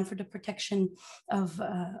land, for the protection of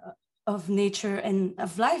nature and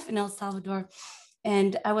of life in El Salvador.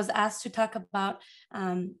 And I was asked to talk about,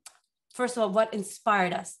 first of all, what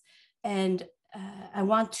inspired us. And I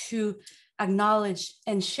want to acknowledge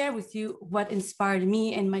and share with you what inspired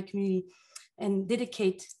me and my community, and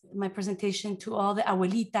dedicate my presentation to all the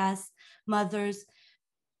abuelitas, mothers,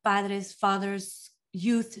 padres, fathers,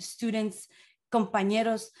 youth, students,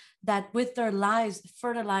 compañeros, that with their lives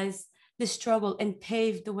fertilized this struggle and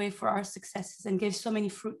paved the way for our successes and gave so many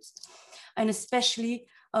fruits. And especially,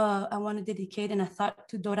 I want to dedicate a thought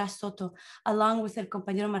to Dora Soto, along with her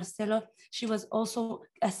compañero Marcelo. She was also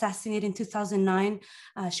assassinated in 2009.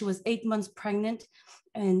 She was 8 months pregnant,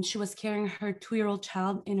 and she was carrying her 2-year-old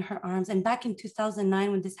child in her arms. And back in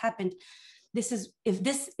 2009, when this happened, this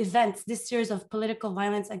series of political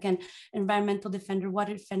violence against environmental defenders,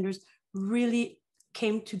 water defenders, really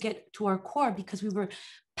came to get to our core, because we were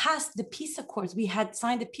past the peace accords. We had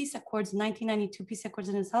signed the peace accords, 1992 peace accords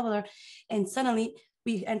in El Salvador, and suddenly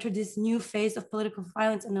we entered this new phase of political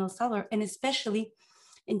violence in El Salvador, and especially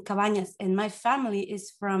in Cabañas. And my family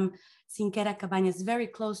is from Cinquera Cabañas, very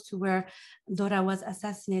close to where Dora was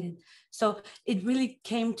assassinated. So it really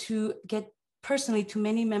came to get personally to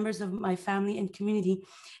many members of my family and community.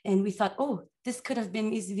 And we thought, oh, this could have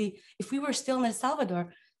been easily, if we were still in El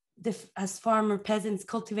Salvador, as farmer peasants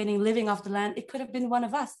cultivating, living off the land, it could have been one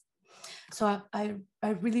of us. So I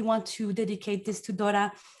really want to dedicate this to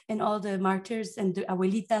Dora and all the martyrs and the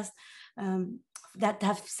abuelitas that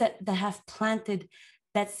have planted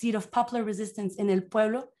that seed of popular resistance in El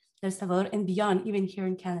Pueblo, El Salvador, and beyond, even here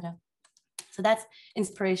in Canada. So that's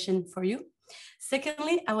inspiration for you.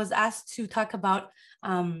 Secondly, I was asked to talk about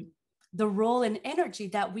the role and energy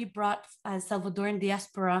that we brought as Salvadoran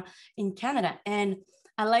diaspora in Canada. And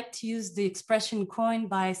I like to use the expression coined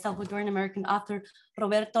by Salvadoran American author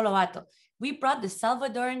Roberto Lobato. We brought the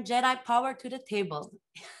Salvadoran Jedi power to the table.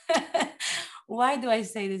 Why do I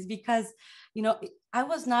say this? Because, you know, I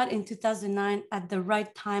was not in 2009 at the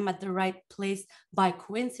right time, at the right place by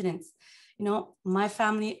coincidence. You know, my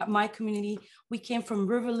family, my community, we came from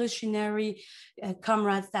revolutionary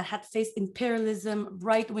comrades that had faced imperialism,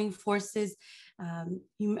 right-wing forces,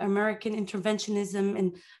 American interventionism,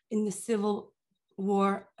 and in the civil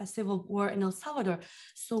war in El Salvador.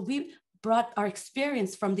 So we brought our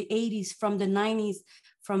experience from the 80s, from the 90s,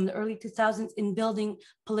 from the early 2000s in building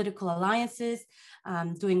political alliances,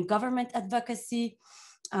 doing government advocacy,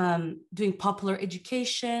 doing popular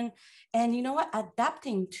education, and you know what,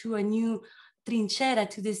 adapting to a new trinchera,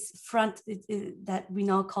 to this front that we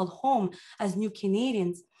now call home as new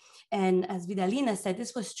Canadians. And as Vidalina said,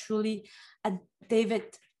 this was truly a David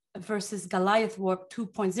versus Goliath war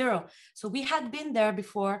 2.0. So we had been there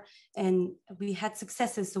before and we had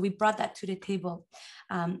successes. So we brought that to the table.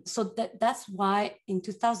 So that's why in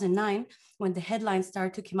 2009, when the headlines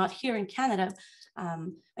started to come out here in Canada,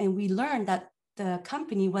 and we learned that the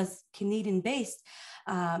company was Canadian based,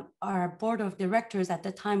 our board of directors at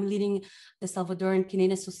the time leading the Salvadoran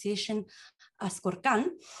Canadian Association, ASCORCAN,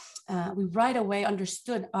 we right away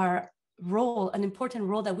understood our role, an important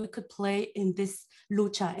role that we could play in this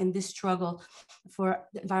lucha, in this struggle for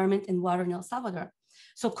the environment and water in El Salvador.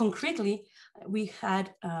 So concretely, we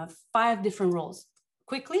had 5 different roles.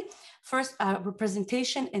 Quickly, first,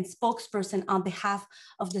 representation and spokesperson on behalf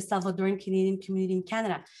of the Salvadoran Canadian community in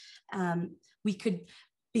Canada. We could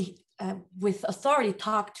be, with authority,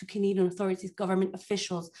 talk to Canadian authorities, government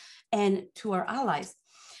officials, and to our allies.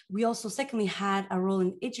 We also, secondly, had a role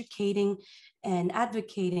in educating and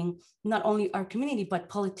advocating not only our community, but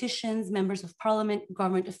politicians, members of parliament,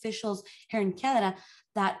 government officials here in Canada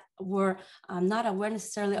that were not aware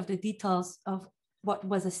necessarily of the details of what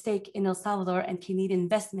was at stake in El Salvador and Canadian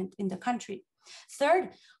investment in the country. Third,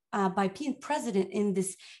 by being president in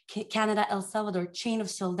this Canada-El Salvador chain of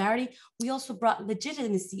solidarity, we also brought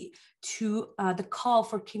legitimacy to the call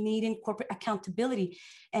for Canadian corporate accountability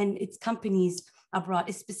and its companies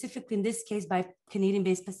abroad, specifically in this case by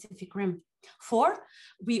Canadian-based Pacific Rim. 4,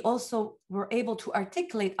 we also were able to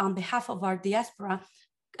articulate on behalf of our diaspora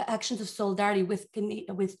actions of solidarity with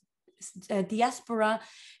diaspora,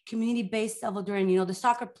 community-based Salvadoran, you know, the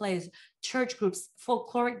soccer players, church groups,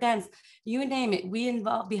 folkloric dance, you name it. We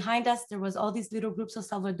involved, behind us, there was all these little groups of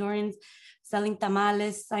Salvadorians selling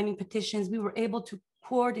tamales, signing petitions. We were able to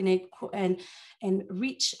coordinate and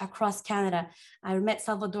reach across Canada. I met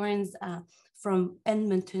Salvadorians from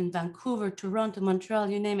Edmonton, Vancouver, Toronto,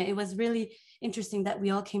 Montreal, you name it. It was really interesting that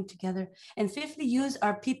we all came together. And fifthly, use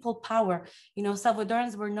our people power. You know,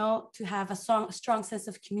 Salvadorans were known to have a strong sense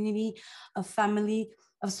of community, of family,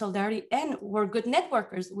 of solidarity, and we're good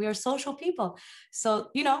networkers. We are social people. So,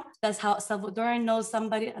 you know, that's how a Salvadoran knows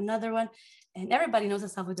somebody, another one, and everybody knows a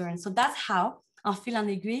Salvadoran. So that's how, en fil en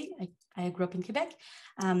aiguille, I grew up in Quebec.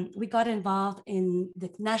 We got involved in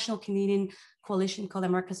the National Canadian Coalition called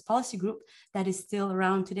America's Policy Group that is still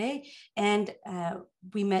around today. And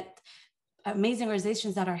we met amazing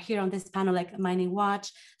organizations that are here on this panel, like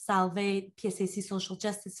MiningWatch, Salvaide, PSAC Social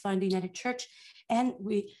Justice Fund, the United Church. And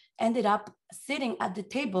we ended up sitting at the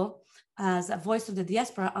table as a voice of the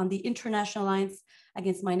diaspora on the International Alliance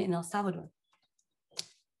Against Mining in El Salvador.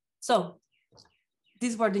 So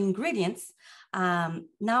these were the ingredients.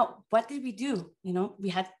 Now, what did we do? You know,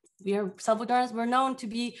 we are Salvadorans, we're known to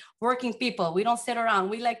be working people. We don't sit around,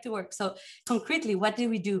 we like to work. So concretely, what did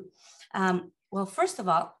we do? Well, first of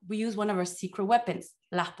all, we use one of our secret weapons,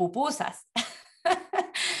 las pupusas.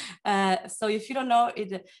 So if you don't know,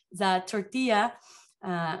 it's a tortilla,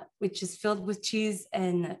 which is filled with cheese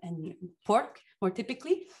and pork, more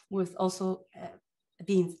typically, with also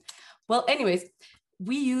beans. Well, anyways,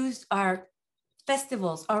 we used our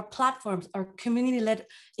festivals, our platforms, our community-led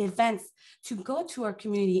events to go to our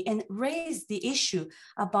community and raise the issue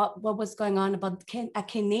about what was going on about a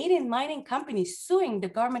Canadian mining company suing the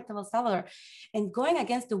government of El Salvador and going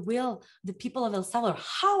against the will, the people of El Salvador.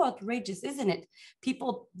 How outrageous, isn't it?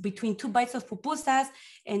 People between 2 bites of pupusas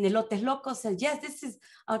and elotes locos said, yes, this is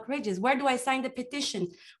outrageous. Where do I sign the petition?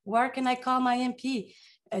 Where can I call my MP?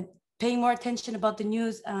 paying more attention about the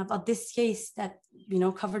news about this case that, you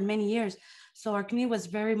know, covered many years. So our community was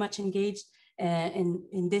very much engaged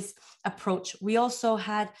in this approach. We also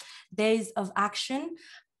had days of action,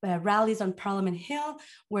 rallies on Parliament Hill,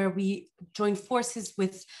 where we joined forces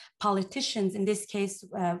with politicians. In this case,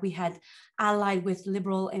 we had allied with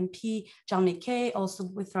Liberal MP John McKay, also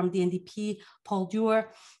from the NDP, Paul Dewar,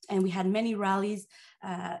 and we had many rallies,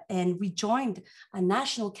 and we joined a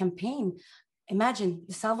national campaign. Imagine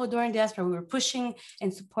the Salvadoran diaspora, we were pushing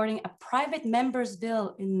and supporting a private member's bill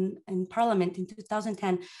in Parliament in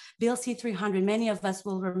 2010, Bill C-300. Many of us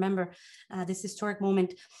will remember this historic moment.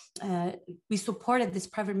 We supported this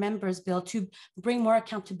private member's bill to bring more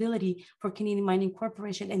accountability for Canadian Mining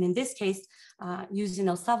Corporation. And in this case, using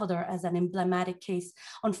El Salvador as an emblematic case.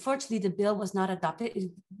 Unfortunately, the bill was not adopted.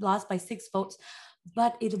 It lost by 6 votes.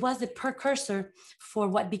 But it was a precursor for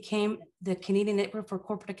what became the Canadian Network for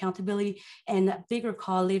Corporate Accountability and a bigger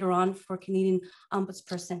call later on for Canadian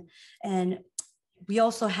Ombudsperson. And we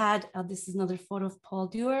also had, this is another photo of Paul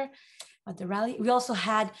Dewar at the rally. We also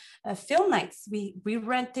had film nights. We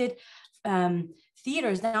rented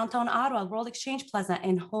theaters downtown Ottawa, World Exchange Plaza,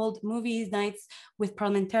 and hold movie nights with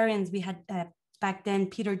parliamentarians. We had back then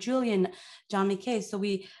Peter Julian, John McKay. So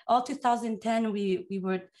all 2010, we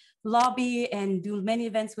would lobby and do many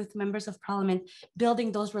events with members of parliament,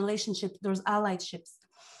 building those relationships, those alliedships.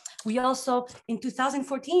 We also, in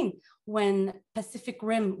 2014, when Pacific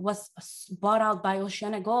Rim was bought out by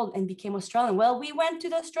OceanaGold and became Australian, well, we went to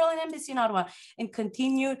the Australian Embassy in Ottawa and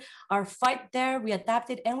continued our fight there. We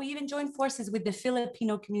adapted, and we even joined forces with the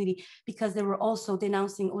Filipino community because they were also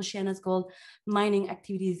denouncing OceanaGold mining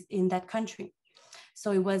activities in that country.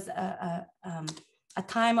 So it was a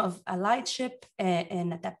time of allyship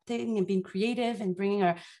and adapting and being creative and bringing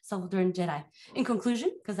our Salvadoran Jedi. In conclusion,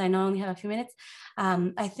 because I know I only have a few minutes,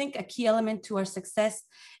 I think a key element to our success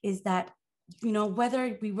is that, you know,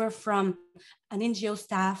 whether we were from an NGO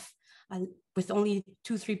staff with only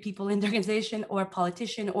 2-3 people in the organization, or a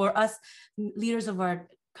politician, or us leaders of our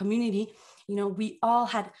community, you know, we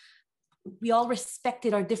all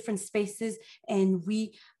respected our different spaces, and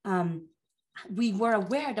we were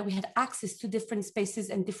aware that we had access to different spaces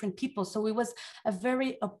and different people. So it was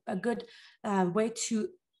a good way to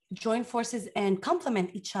join forces and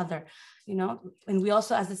complement each other, you know. And we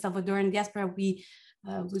also, as the Salvadoran diaspora, we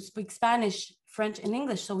speak Spanish, French, and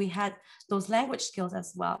English. So we had those language skills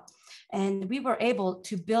as well. And we were able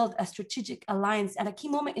to build a strategic alliance at a key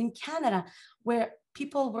moment in Canada, where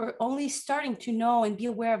people were only starting to know and be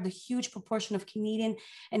aware of the huge proportion of Canadian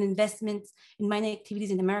and investments in mining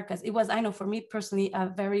activities in the Americas. It was, I know, for me personally,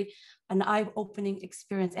 an eye-opening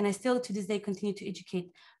experience. And I still to this day continue to educate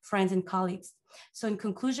friends and colleagues. So in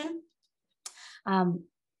conclusion,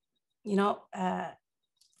 you know,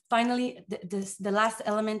 finally, the last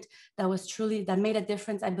element that made a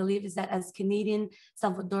difference, I believe, is that as Canadian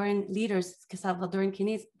Salvadoran leaders, Salvadoran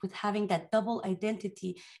Canadians, with having that double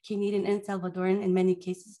identity, Canadian and Salvadoran in many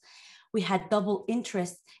cases, we had double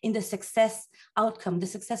interest in the successful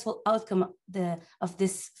outcome of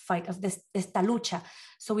this fight, of esta lucha.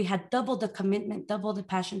 So we had double the commitment, double the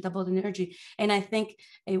passion, double the energy. And I think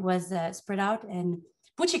it was spread out. And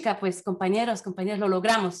puchica, pues, compañeros, lo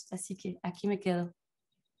logramos. Así que aquí me quedo.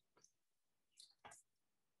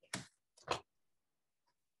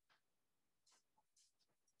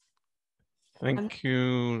 Thank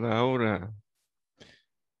you, Laura.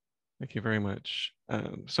 Thank you very much.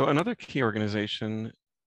 So another key organization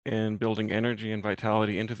in building energy and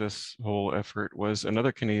vitality into this whole effort was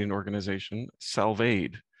another Canadian organization,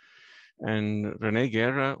 Salvaide. And René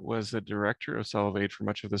Guerra was the director of Salvaide for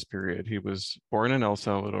much of this period. He was born in El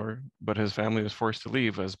Salvador, but his family was forced to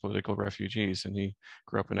leave as political refugees, and he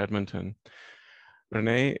grew up in Edmonton.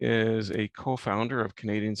 René is a co-founder of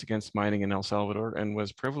Canadians Against Mining in El Salvador and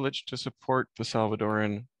was privileged to support the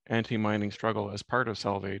Salvadoran anti-mining struggle as part of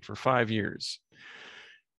Salvaide for 5 years.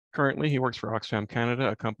 Currently, he works for Oxfam Canada,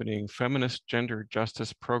 accompanying feminist gender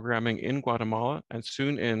justice programming in Guatemala and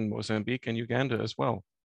soon in Mozambique and Uganda as well.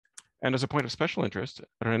 And as a point of special interest,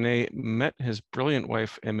 René met his brilliant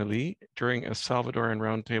wife, Emily, during a Salvadoran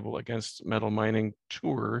roundtable against metal mining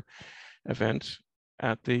tour event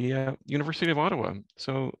at the University of Ottawa.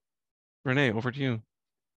 So, René, over to you.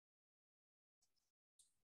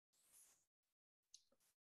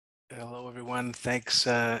 Hello, everyone. Thanks,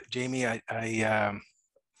 Jamie. I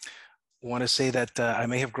want to say that I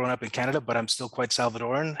may have grown up in Canada, but I'm still quite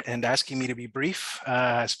Salvadoran, and asking me to be brief,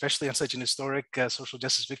 especially on such an historic social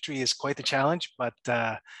justice victory, is quite the challenge, but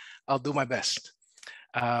I'll do my best.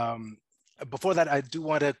 Before that, I do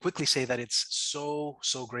want to quickly say that it's so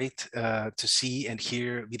great to see and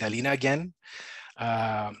hear Vidalina again.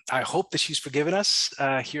 I hope that she's forgiven us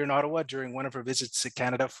here in Ottawa during one of her visits to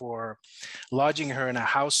Canada for lodging her in a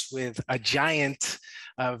house with a giant,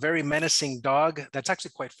 very menacing dog that's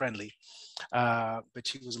actually quite friendly. But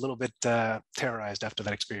she was a little bit terrorized after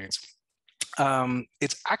that experience.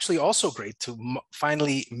 It's actually also great to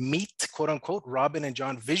finally meet, quote unquote, Robin and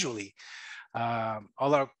John visually.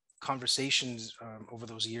 All our conversations over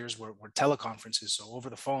those years were teleconferences, so over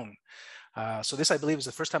the phone. So this, I believe, is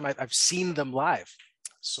the first time I've seen them live.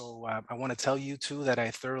 So I want to tell you too that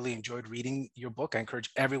I thoroughly enjoyed reading your book. I encourage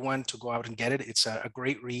everyone to go out and get it. It's a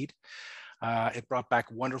great read. It brought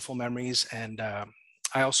back wonderful memories, and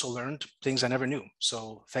I also learned things I never knew.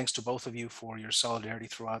 So thanks to both of you for your solidarity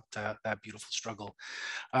throughout that beautiful struggle.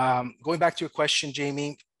 Going back to your question,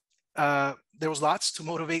 Jamie, there was lots to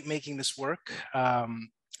motivate making this work.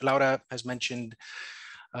 Laura has mentioned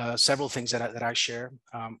several things that I share.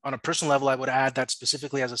 On a personal level, I would add that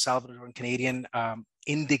specifically as a Salvadoran Canadian,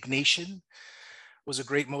 indignation was a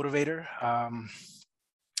great motivator.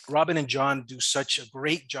 Robin and John do such a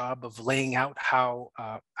great job of laying out how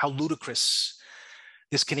ludicrous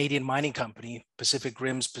this Canadian mining company, Pacific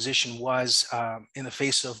Rim's position was in the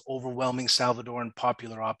face of overwhelming Salvadoran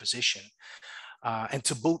popular opposition. And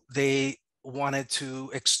to boot, they wanted to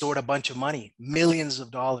extort a bunch of money, millions of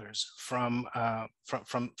dollars from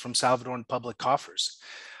Salvadoran public coffers.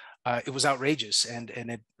 It was outrageous, and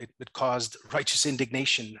it caused righteous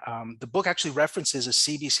indignation. The book actually references a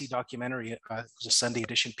CBC documentary, it was a Sunday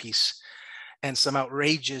edition piece, and some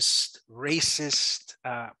outrageous, racist,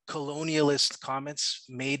 colonialist comments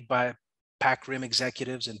made by PAC Rim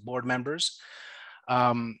executives and board members.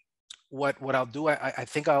 What I'll do, I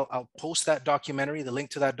think I'll post that documentary, the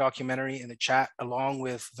link to that documentary in the chat, along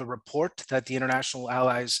with the report that the international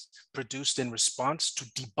allies produced in response to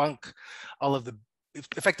debunk all of the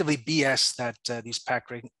effectively BS that these PAC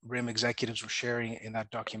Rim executives were sharing in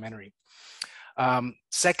that documentary.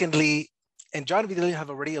 Secondly, and John and Vidalina have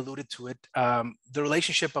already alluded to it, the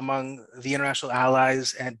relationship among the international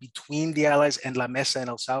allies and between the allies and La Mesa and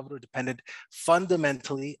El Salvador depended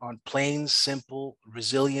fundamentally on plain, simple,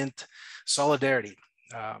 resilient solidarity.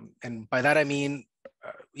 And by that I mean,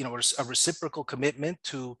 a reciprocal commitment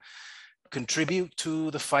to contribute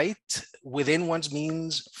to the fight within one's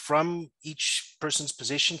means, from each person's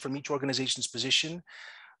position, from each organization's position,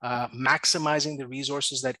 maximizing the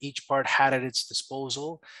resources that each part had at its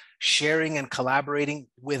disposal, sharing and collaborating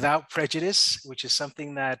without prejudice, which is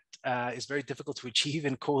something that is very difficult to achieve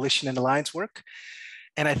in coalition and alliance work.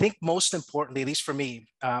 And I think most importantly, at least for me,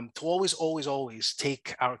 to always, always, always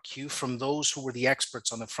take our cue from those who were the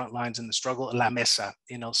experts on the front lines in the struggle, La Mesa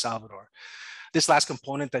in El Salvador. This last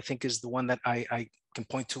component, I think, is the one that I can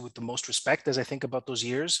point to with the most respect as I think about those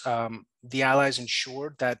years. The allies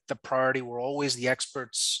ensured that the priority were always the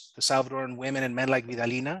experts, the Salvadoran women and men like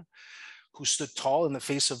Vidalina, who stood tall in the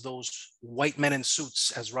face of those white men in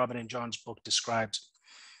suits, as Robin and John's book describes.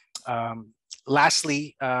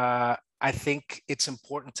 Lastly, I think it's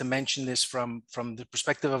important to mention this from the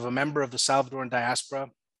perspective of a member of the Salvadoran diaspora,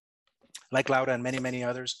 like Laura and many, many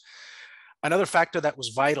others. Another factor that was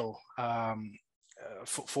vital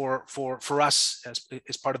for us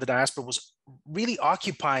as part of the diaspora was really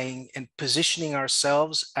occupying and positioning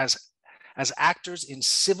ourselves as actors in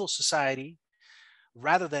civil society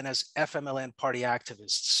rather than as FMLN party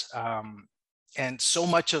activists. And so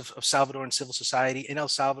much of Salvadoran civil society in El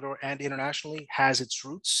Salvador and internationally has its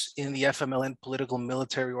roots in the FMLN political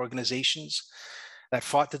military organizations that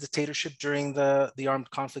fought the dictatorship during the armed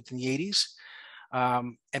conflict in the 80s.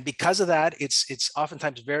 And because of that, it's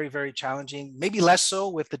oftentimes very, very challenging, maybe less so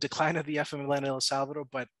with the decline of the FMLN in El Salvador,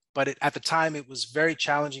 but at the time it was very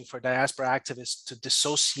challenging for diaspora activists to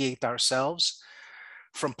dissociate ourselves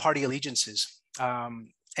from party allegiances.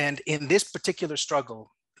 And in this particular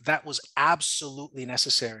struggle, that was absolutely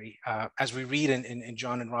necessary, as we read in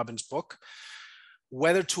John and Robin's book,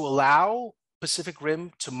 whether to allow Pacific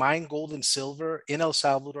Rim to mine gold and silver in El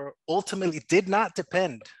Salvador ultimately did not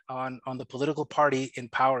depend on the political party in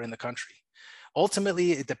power in the country.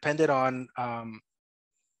 Ultimately, it depended on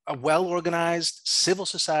a well-organized civil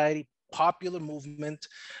society, popular movement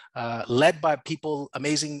led by people,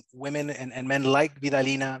 amazing women and men like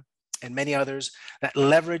Vidalina and many others, that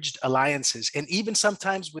leveraged alliances, and even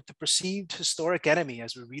sometimes with the perceived historic enemy,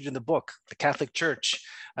 as we read in the book, the Catholic Church,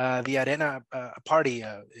 the Arena party,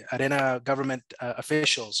 Arena government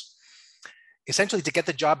officials, essentially to get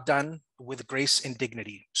the job done with grace and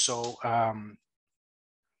dignity. So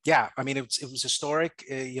yeah, I mean, it was historic.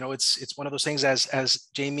 You know, it's one of those things, as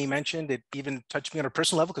Jamie mentioned, it even touched me on a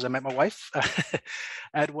personal level because I met my wife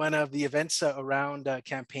at one of the events around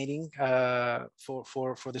campaigning for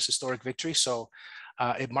this historic victory. So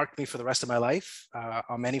it marked me for the rest of my life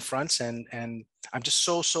on many fronts, and I'm just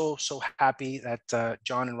so happy that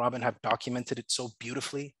John and Robin have documented it so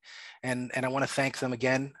beautifully, and I want to thank them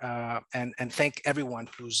again, and thank everyone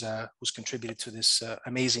who's contributed to this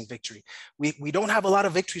amazing victory. We don't have a lot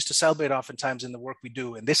of victories to celebrate oftentimes in the work we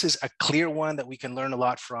do, and this is a clear one that we can learn a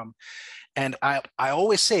lot from. And I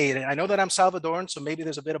always say it, and I know that I'm Salvadoran, so maybe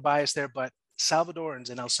there's a bit of bias there, but Salvadorans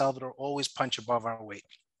in El Salvador always punch above our weight.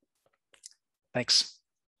 Thanks.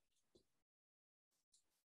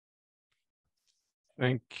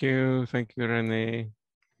 Thank you, René.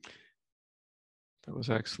 That was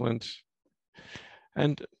excellent.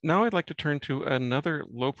 And now I'd like to turn to another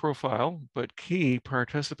low-profile but key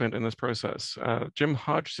participant in this process. Jim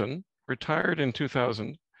Hodgson retired in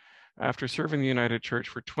 2000 after serving the United Church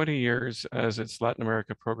for 20 years as its Latin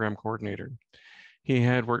America program coordinator. He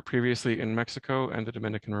had worked previously in Mexico and the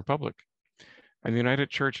Dominican Republic. And the United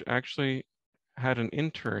Church actually had an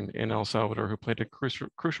intern in El Salvador who played a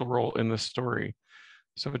crucial role in this story.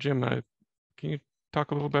 So Jim, can you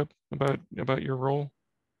talk a little bit about your role?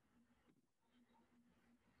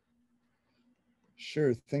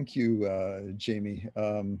 Sure, thank you, Jamie.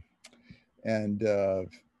 I'm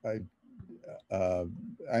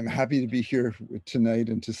happy to be here tonight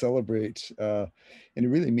and to celebrate in a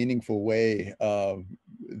really meaningful way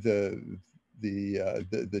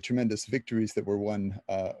the tremendous victories that were won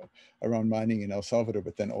around mining in El Salvador,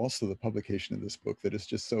 but then also the publication of this book that is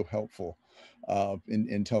just so helpful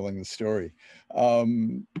in telling the story.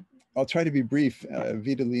 I'll try to be brief.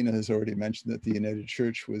 Vidalina has already mentioned that the United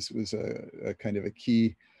Church was a kind of a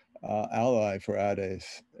key ally for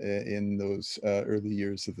ADES in those early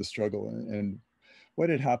years of the struggle. And what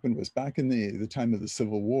had happened was back in the time of the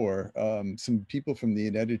Civil War, some people from the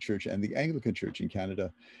United Church and the Anglican Church in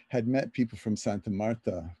Canada had met people from Santa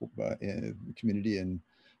Marta, a community in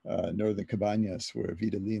northern Cabañas, where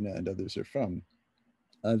Vidalina and others are from.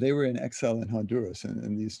 They were in exile in Honduras,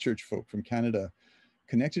 and these church folk from Canada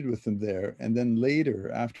connected with them there. And then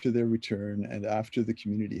later, after their return and after the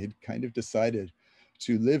community had kind of decided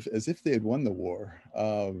to live as if they had won the war,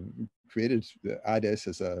 created the ADES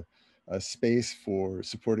as a space for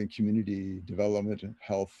supporting community development,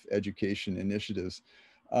 health, education initiatives.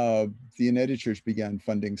 The United Church began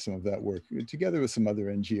funding some of that work together with some other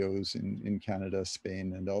NGOs in Canada,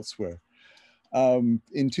 Spain, and elsewhere.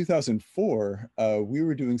 In 2004, we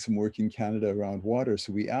were doing some work in Canada around water.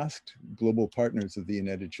 So we asked global partners of the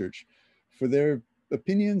United Church for their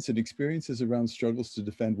opinions and experiences around struggles to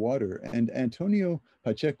defend water. And Antonio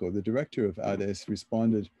Pacheco, the director of ADES,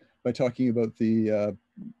 responded by talking about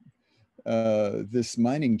this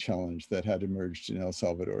mining challenge that had emerged in El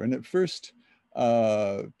Salvador. And at first,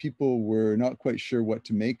 people were not quite sure what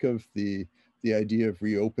to make of the idea of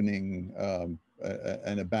reopening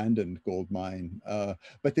an abandoned gold mine.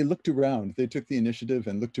 But they looked around, they took the initiative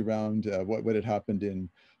and looked around what had happened in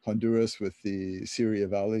Honduras with the Siria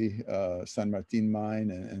Valley, San Martin mine,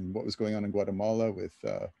 and what was going on in Guatemala with,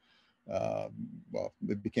 well,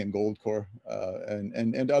 it became Goldcorp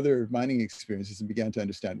and other mining experiences, and began to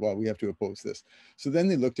understand, well, we have to oppose this. So then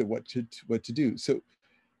they looked at what to do. So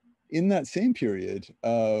in that same period,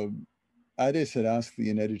 ADES had asked the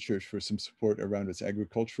United Church for some support around its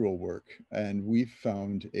agricultural work, and we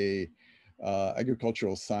found a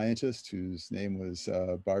agricultural scientist whose name was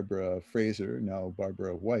Barbara Fraser, now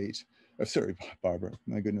Barbara White. Sorry, Barbara,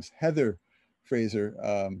 my goodness, Heather Fraser,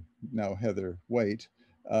 now Heather White.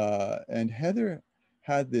 And Heather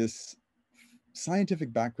had this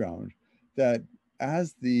scientific background that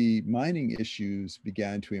as the mining issues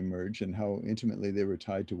began to emerge and how intimately they were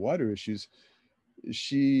tied to water issues,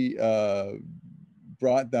 she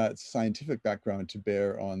brought that scientific background to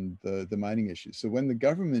bear on the mining issues. So when the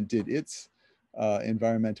government did its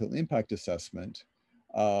environmental impact assessment,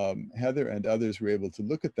 Heather and others were able to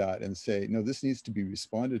look at that and say, no, this needs to be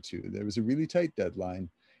responded to. There was a really tight deadline.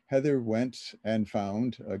 Heather went and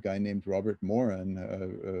found a guy named Robert Moran,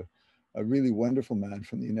 a really wonderful man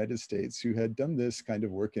from the United States who had done this kind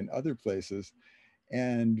of work in other places,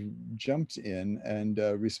 and jumped in and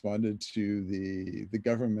responded to the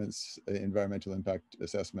government's environmental impact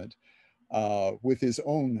assessment with his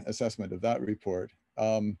own assessment of that report.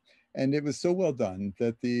 And it was so well done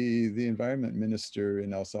that the environment minister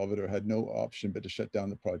in El Salvador had no option but to shut down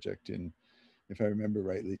the project in, if I remember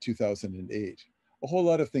rightly, 2008. A whole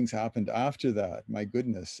lot of things happened after that. My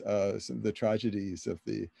goodness, some of the tragedies of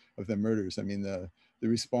the murders. I mean, the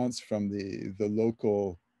response from the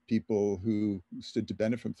local people who stood to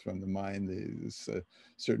benefit from the mine,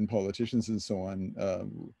 certain politicians and so on,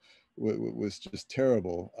 was just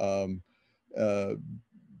terrible.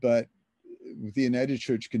 But the United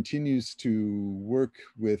Church continues to work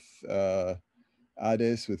with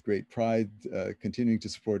ADES with great pride, continuing to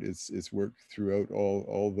support its work throughout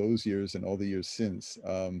all those years and all the years since.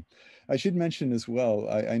 I should mention as well,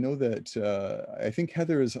 I know that I think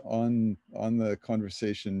Heather is on the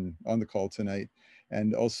conversation, on the call tonight,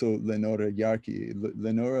 and also Lenora Yarki.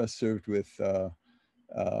 Lenora served with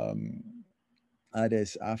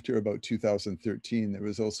ADES after about 2013. There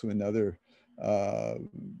was also another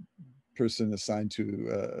person assigned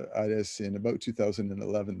to ADES in about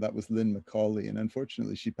 2011. That was Lynn McCauley, and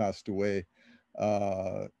unfortunately she passed away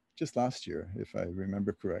just last year, if I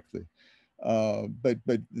remember correctly. But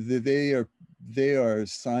they are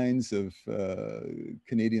signs of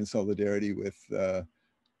Canadian solidarity with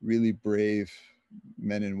really brave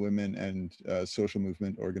men and women and social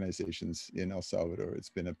movement organizations in El Salvador. It's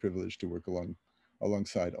been a privilege to work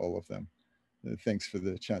alongside all of them. Thanks for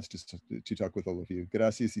the chance to talk with all of you.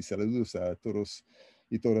 Gracias y saludos a todos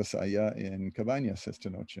y todas allá en Cabañas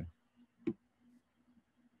esta noche.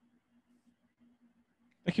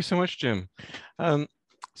 Thank you so much, Jim.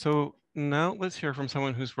 So now let's hear from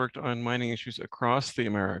someone who's worked on mining issues across the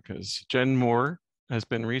Americas. Jen Moore has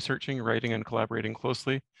been researching, writing, and collaborating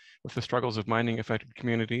closely with the struggles of mining affected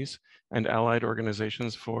communities and allied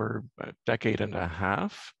organizations for a decade and a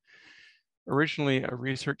half. Originally a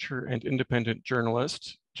researcher and independent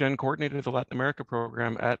journalist, Jen coordinated the Latin America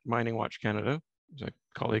program at MiningWatch Canada, who's a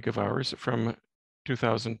colleague of ours, from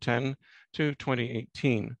 2010 to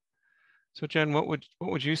 2018. So Jen, what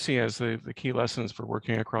would you see as the key lessons for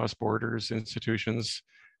working across borders, institutions,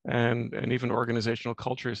 and even organizational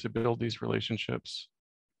cultures to build these relationships?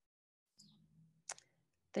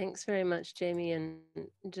 Thanks very much, Jamie. And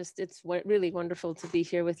just, it's really wonderful to be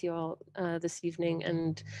here with you all this evening.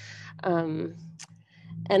 And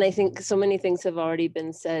I think so many things have already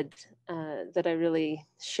been said that I really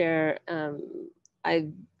share. I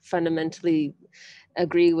fundamentally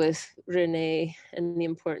agree with René and the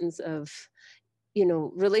importance of,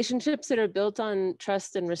 relationships that are built on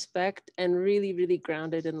trust and respect and really, really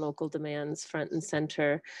grounded in local demands front and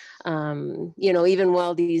center. Even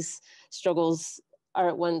while these struggles are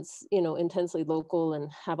at once, intensely local and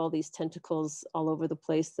have all these tentacles all over the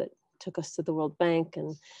place that took us to the World Bank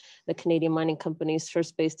and the Canadian mining companies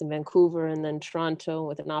first based in Vancouver and then Toronto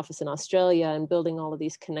with an office in Australia, and building all of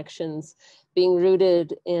these connections, being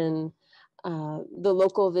rooted in the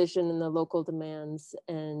local vision and the local demands,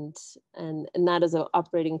 and that as an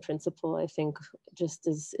operating principle, I think just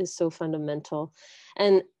is so fundamental.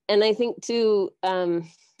 And I think too,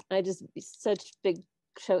 I just such big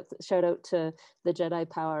shout out to the Jedi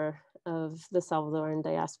power of the Salvadoran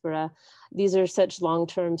diaspora. These are such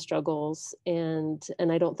long-term struggles, and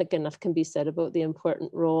I don't think enough can be said about the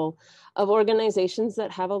important role of organizations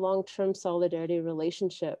that have a long-term solidarity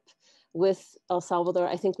relationship with El Salvador.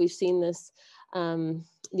 I think we've seen this, the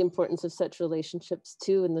importance of such relationships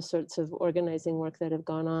too, and the sorts of organizing work that have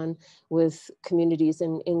gone on with communities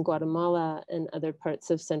in Guatemala and other parts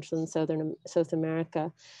of Central and South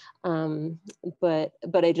America. But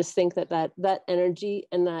I just think that energy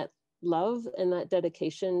and that love and that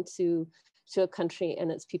dedication to a country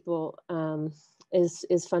and its people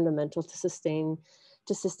is fundamental to sustain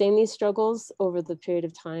these struggles over the period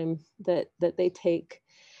of time that they take.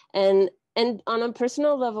 And on a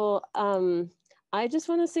personal level, I just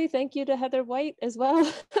want to say thank you to Heather White as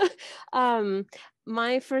well.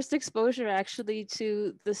 My first exposure actually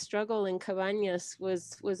to the struggle in Cabañas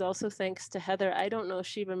was also thanks to Heather. I don't know if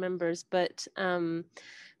she remembers, but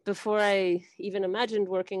before I even imagined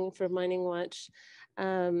working for MiningWatch,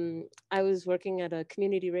 I was working at a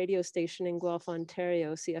community radio station in Guelph,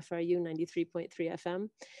 Ontario, CFRU 93.3 FM.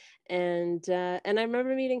 And I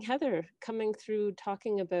remember meeting Heather coming through,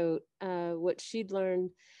 talking about what she'd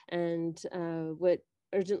learned and what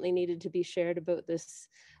urgently needed to be shared about this,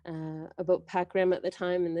 about PACREM at the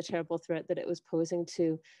time and the terrible threat that it was posing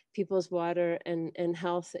to people's water and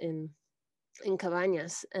health in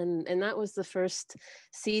Cabañas. And that was the first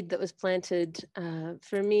seed that was planted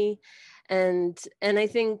for me. And I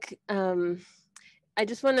think I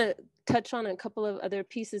just want to touch on a couple of other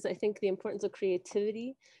pieces. I think the importance of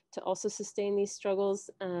creativity to also sustain these struggles.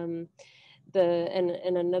 And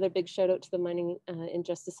another big shout out to the Mining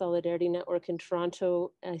Injustice Solidarity Network in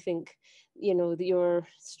Toronto. I think, your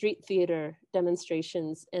street theater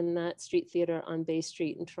demonstrations and that street theater on Bay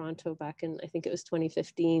Street in Toronto back in, I think it was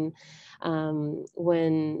 2015,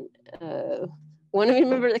 when one of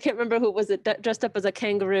you I can't remember who it was, that dressed up as a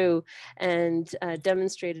kangaroo and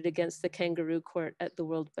demonstrated against the kangaroo court at the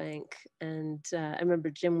World Bank. And I remember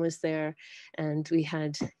Jim was there, and we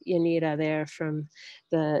had Yanira there from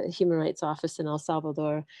the Human Rights Office in El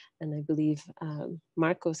Salvador, and I believe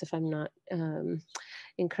Marcos, if I'm not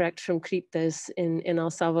incorrect, from Criptas in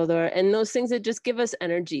El Salvador. And those things that just give us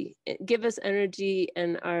energy,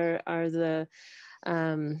 and are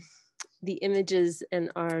the images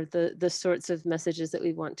and are the sorts of messages that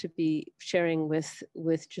we want to be sharing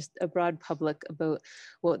with just a broad public about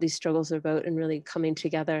what these struggles are about, and really coming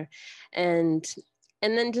together. And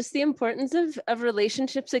then just the importance of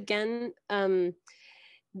relationships again,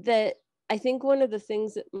 that I think one of the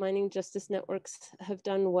things that mining justice networks have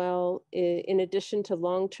done well, in addition to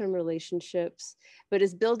long-term relationships, but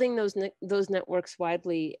is building those networks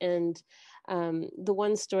widely. And the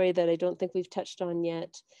one story that I don't think we've touched on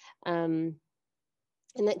yet, and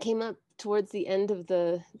that came up towards the end of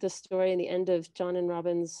the story and the end of John and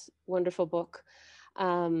Robin's wonderful book,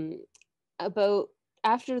 about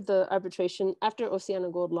after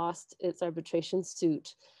OceanaGold lost its arbitration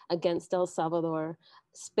suit against El Salvador,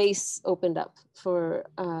 space opened up for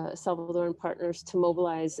Salvadoran partners to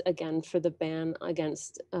mobilize again for the ban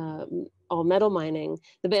against all metal mining,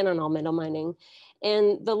 the ban on all metal mining,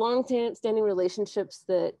 and the long-standing relationships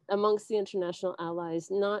that amongst the international allies,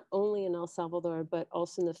 not only in El Salvador, but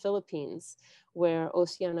also in the Philippines, where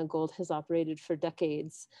OceanaGold has operated for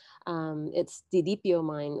decades. Its Didipio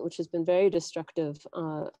mine, which has been very destructive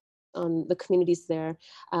on the communities there,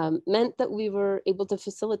 meant that we were able to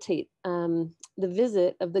facilitate the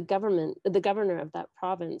visit of the governor of that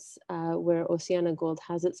province, where OceanaGold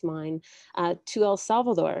has its mine, to El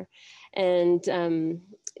Salvador. And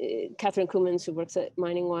Catherine Koumans, who works at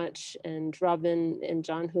MiningWatch, and Robin and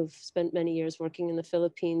John, who've spent many years working in the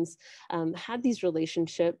Philippines, had these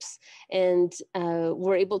relationships, and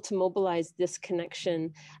were able to mobilize this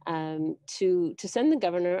connection to send the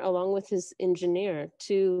governor along with his engineer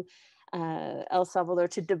to El Salvador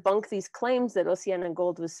to debunk these claims that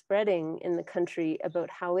OceanaGold was spreading in the country about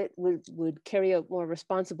how it would carry out more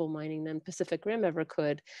responsible mining than Pacific Rim ever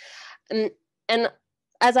could. And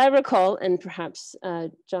as I recall, and perhaps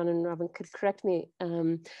John and Robin could correct me,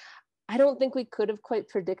 I don't think we could have quite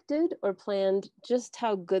predicted or planned just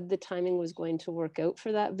how good the timing was going to work out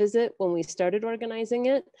for that visit when we started organizing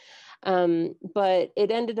it. But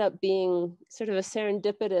it ended up being sort of a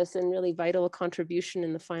serendipitous and really vital contribution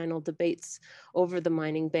in the final debates over the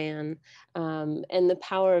mining ban, and the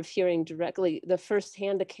power of hearing directly the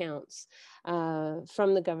firsthand accounts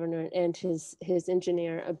from the governor and his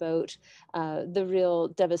engineer about the real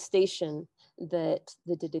devastation that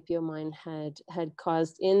the Didipio mine had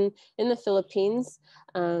caused in the Philippines,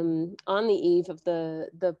 on the eve of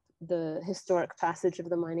the historic passage of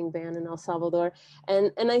the mining ban in El Salvador.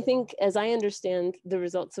 And I think, as I understand, the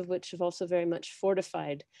results of which have also very much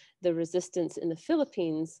fortified the resistance in the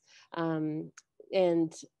Philippines, and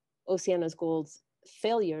OceanaGold's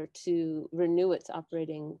failure to renew its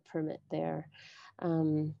operating permit there.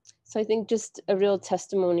 So I think just a real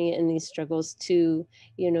testimony in these struggles to,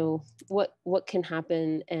 you know, what can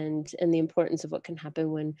happen, and the importance of what can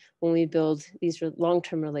happen when we build these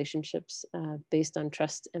long-term relationships based on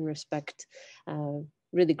trust and respect,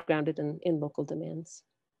 really grounded in local demands.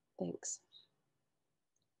 Thanks.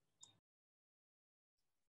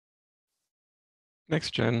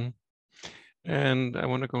 Thanks, Jen. And I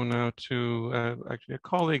want to go now to actually a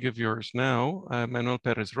colleague of yours now. Manuel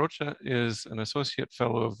Pérez Rocha is an associate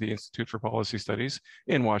fellow of the Institute for Policy Studies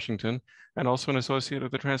in Washington, and also an associate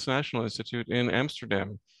of the Transnational Institute in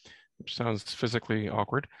Amsterdam, which sounds physically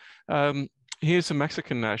awkward. He is a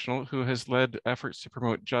Mexican national who has led efforts to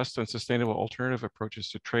promote just and sustainable alternative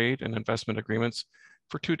approaches to trade and investment agreements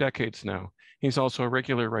for 2 decades now. He's also a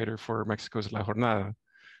regular writer for Mexico's La Jornada.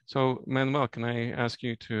 So Manuel, can I ask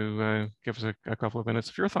you to give us a couple of minutes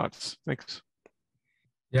of your thoughts? Thanks.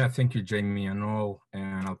 Yeah, thank you, Jamie and all.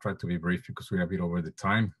 And I'll try to be brief because we're a bit over the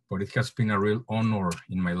time, but it has been a real honor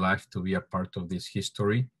in my life to be a part of this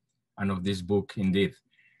history and of this book indeed.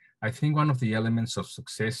 I think one of the elements of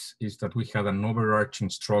success is that we had an overarching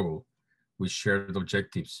struggle with shared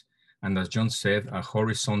objectives. And as John said, a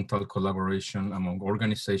horizontal collaboration among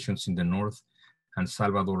organizations in the North and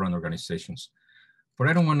Salvadoran organizations. But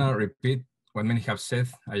I don't want to repeat what many have said.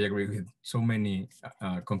 I agree with so many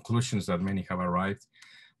conclusions that many have arrived.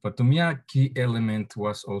 But to me, a key element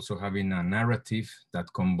was also having a narrative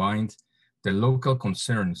that combined the local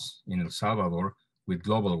concerns in El Salvador with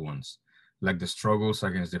global ones, like the struggles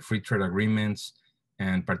against the free trade agreements,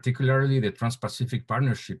 and particularly the Trans-Pacific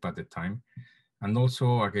Partnership at the time, and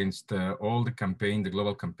also against all the campaign, the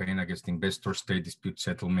global campaign against investor-state dispute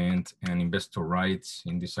settlement and investor rights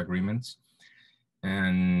in these agreements,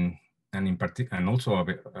 and also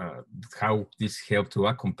how this helped to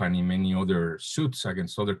accompany many other suits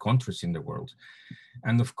against other countries in the world,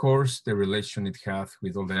 and of course the relation it had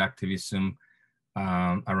with all the activism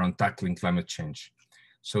around tackling climate change.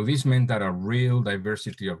 So this meant that a real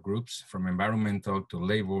diversity of groups, from environmental to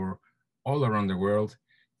labor, all around the world,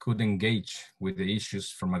 could engage with the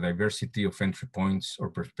issues from a diversity of entry points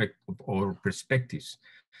or perspectives.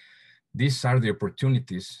 These are the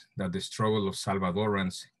opportunities that the struggle of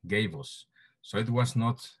Salvadorans gave us. So it was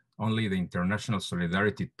not only the international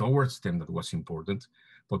solidarity towards them that was important,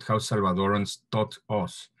 but how Salvadorans taught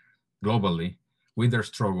us globally with their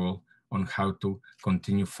struggle on how to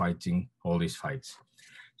continue fighting all these fights.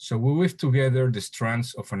 So we weave together the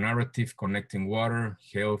strands of a narrative connecting water,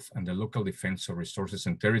 health, and the local defense of resources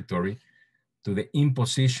and territory to the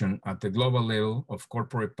imposition at the global level of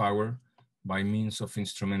corporate power by means of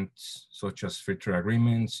instruments such as free trade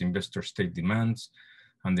agreements, investor-state demands,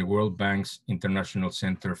 and the World Bank's International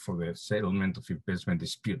Center for the Settlement of Investment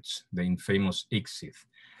Disputes, the infamous ICSID.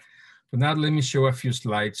 But now let me show a few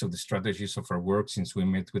slides of the strategies of our work since we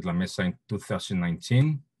met with La Mesa in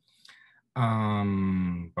 2019.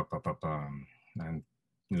 And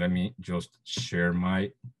let me just share my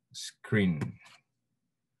screen.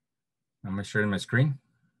 Am I sharing my screen?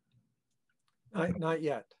 Not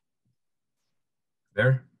yet.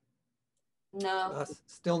 There? No.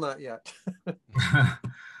 Still not yet.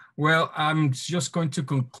 Well, I'm just going to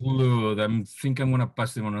conclude. I think I'm going to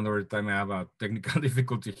pass them another time. I have a technical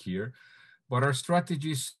difficulty here. But our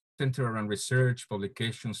strategies center around research,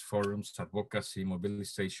 publications, forums, advocacy,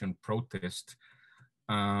 mobilization, protest.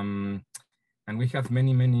 And we have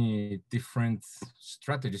many, many different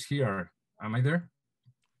strategies here. Am I there?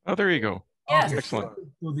 Oh, there you go. Yes. Excellent.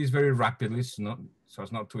 Do this very rapidly, so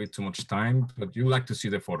as not to eat too much time, but you like to see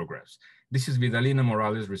the photographs. This is Vidalina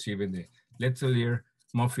Morales receiving the Letelier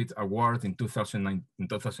Moffitt Award in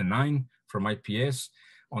 2009 from IPS.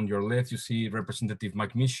 On your left, you see Representative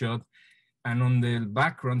Mike Michaud. And on the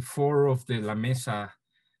background, 4 of the La Mesa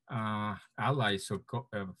allies or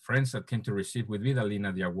friends that came to receive with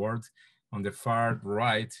Vidalina the award. On the far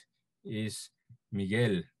right is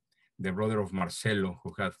Miguel, the brother of Marcelo,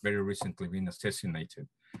 who had very recently been assassinated.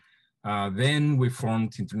 Then we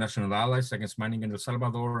formed International Allies Against Mining in El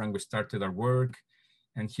Salvador, and we started our work.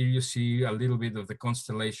 And here you see a little bit of the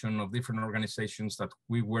constellation of different organizations that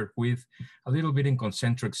we work with, a little bit in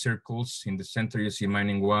concentric circles. In the center, you see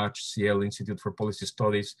MiningWatch, CL Institute for Policy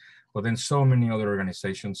Studies, but then so many other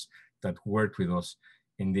organizations that worked with us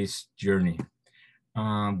in this journey.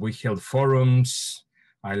 We held forums.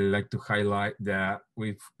 I like to highlight that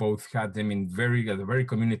we've both had them in at a very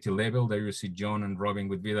community level. There you see John and Robin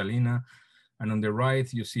with Vidalina. And on the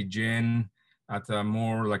right, you see Jen at a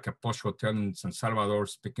more like a posh hotel in San Salvador,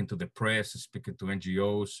 speaking to the press, speaking to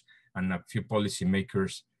NGOs, and a few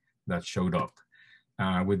policymakers that showed up.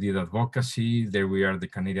 We did advocacy. There we are, the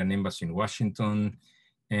Canadian Embassy in Washington.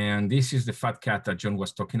 And this is the fat cat that John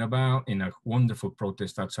was talking about in a wonderful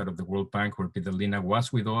protest outside of the World Bank where Vidalina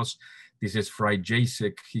was with us. This is Fry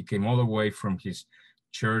Jacek. He came all the way from his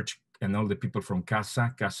church and all the people from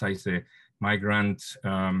CASA. CASA is the migrant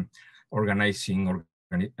organizing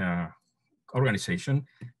organization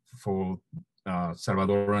for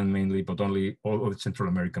Salvadoran mainly, but only all of the Central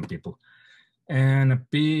American people. And a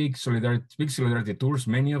big solidarity tours,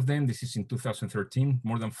 many of them. This is in 2013.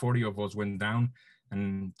 More than 40 of us went down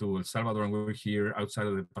and to El Salvador, and we were here outside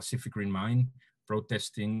of the Pacific Rim mine,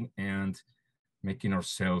 protesting and making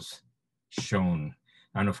ourselves shown.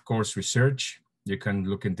 And of course, research. You can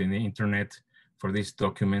look into the internet for these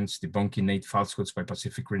documents, debunking 8 falsehoods by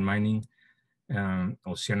Pacific Rim Mining,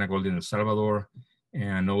 Oceana Gold in El Salvador,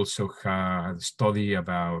 and also a study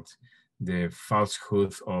about the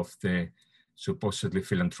falsehood of the supposedly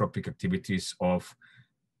philanthropic activities of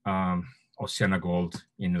Oceana Gold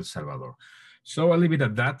in El Salvador. So I'll leave it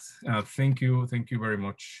at that. Thank you very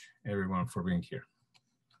much, everyone, for being here.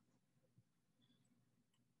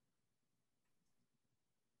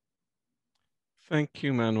 Thank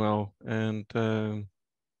you, Manuel. And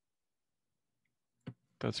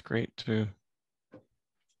that's great to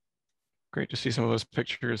see some of those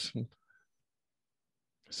pictures and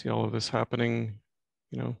see all of this happening.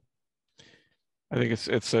 You know, I think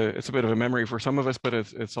it's a bit of a memory for some of us, but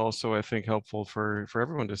it's also, I think, helpful for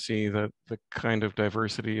everyone to see that the kind of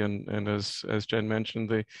diversity and as Jen mentioned,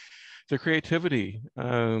 the creativity,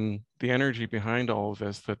 the energy behind all of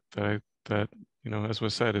this that you know, as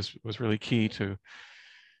was said, was really key to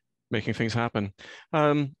making things happen.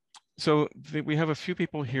 So we have a few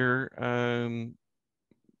people here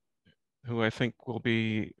who I think will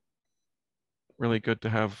be really good to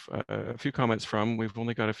have a few comments from. We've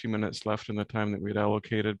only got a few minutes left in the time that we'd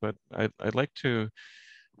allocated, but I'd like to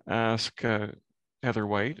ask Heather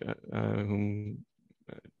White, whom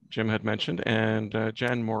Jim had mentioned, and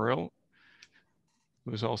Jan Morrill,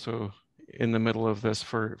 who's also in the middle of this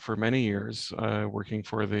for many years, working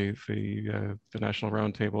for the National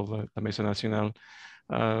Roundtable, the Mesa Nacional,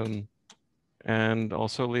 and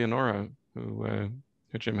also Leonora, who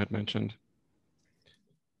Jim had mentioned.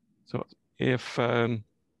 So if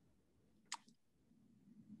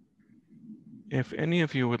any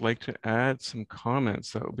of you would like to add some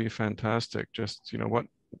comments, that would be fantastic. Just,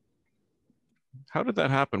 how did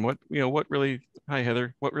that happen? What really, hi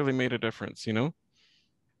Heather, what really made a difference,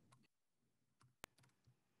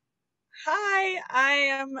 Hi,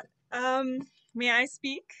 I am, may I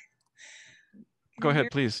speak? Go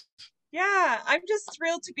ahead, please. Yeah, I'm just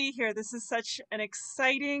thrilled to be here. This is such an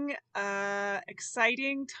exciting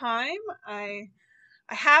time. I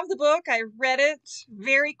have the book, I read it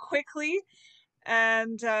very quickly.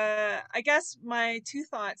 And I guess my two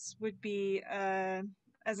thoughts would be, as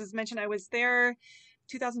is mentioned, I was there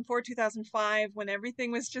 2004, 2005, when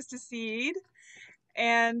everything was just a seed.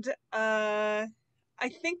 And I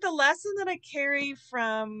think the lesson that I carry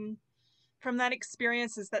from that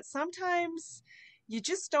experience is that sometimes you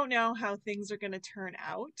just don't know how things are going to turn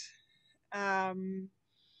out.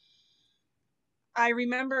 I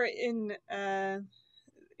remember in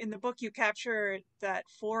the book you capture that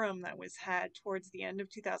forum that was had towards the end of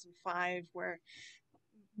 2005, where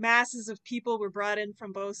masses of people were brought in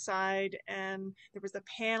from both sides, and there was a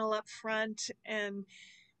panel up front, and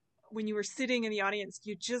when you were sitting in the audience,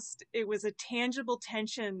 it was a tangible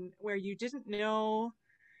tension where you didn't know,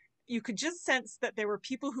 you could just sense that there were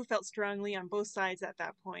people who felt strongly on both sides at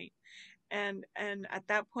that point. And at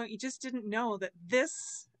that point, you just didn't know that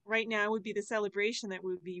this right now would be the celebration that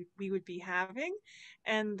we would be having.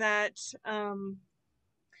 And that I'm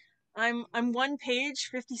one page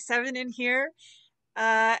 57 in here.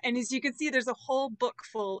 And as you can see, there's a whole book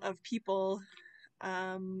full of people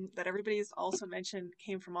that everybody has also mentioned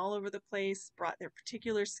came from all over the place, brought their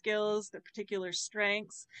particular skills, their particular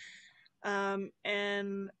strengths, and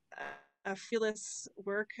a fearless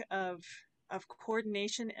work of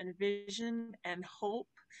coordination and vision and hope.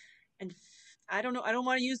 And I don't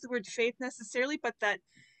want to use the word faith necessarily, but that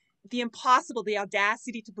the impossible, the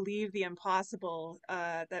audacity to believe the impossible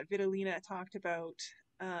that Vidalina talked about,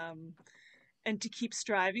 and to keep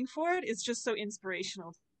striving for it is just so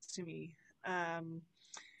inspirational to me.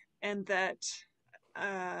 And that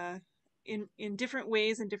in different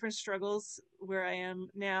ways and different struggles where I am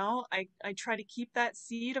now, I try to keep that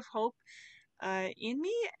seed of hope in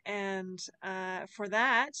me, and for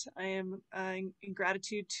that I am in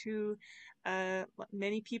gratitude to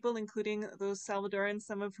many people, including those Salvadorans,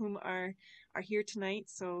 some of whom are here tonight.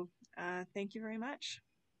 So thank you very much.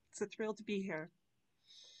 It's a thrill to be here.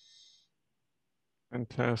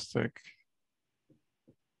 Fantastic.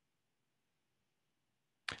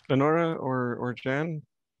 Lenora or Jan,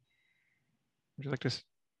 would you like to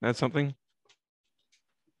add something?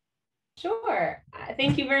 Sure.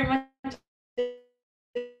 Thank you very much.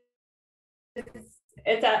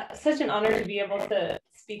 It's such an honor to be able to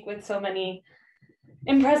speak with so many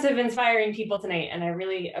impressive, inspiring people tonight, and I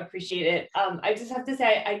really appreciate it. I just have to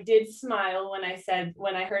say, I did smile when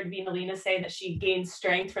I heard Vidalina say that she gained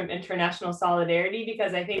strength from international solidarity,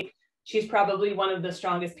 because I think she's probably one of the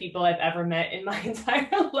strongest people I've ever met in my entire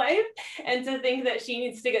life. And to think that she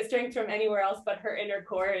needs to get strength from anywhere else but her inner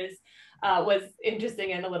core was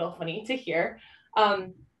interesting and a little funny to hear.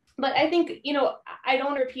 But I think, I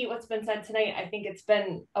don't repeat what's been said tonight. I think it's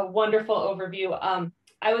been a wonderful overview.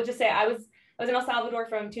 I would just say I was in El Salvador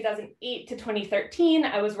from 2008 to 2013.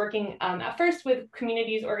 I was working at first with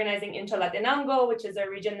communities organizing in Chalatenango, which is a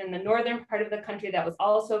region in the northern part of the country that was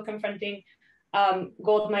also confronting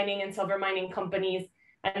gold mining and silver mining companies.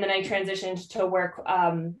 And then I transitioned to work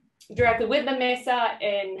directly with the Mesa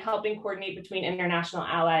in helping coordinate between international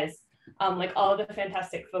allies, like all of the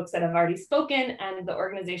fantastic folks that have already spoken and the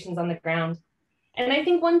organizations on the ground. And I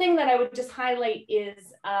think one thing that I would just highlight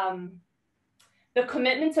is the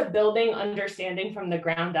commitment to building understanding from the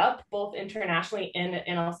ground up, both internationally and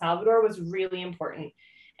in El Salvador, was really important.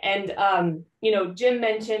 And, Jim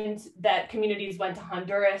mentioned that communities went to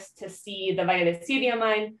Honduras to see the Valle de Siria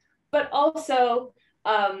mine, but also,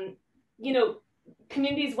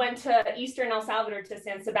 communities went to Eastern El Salvador to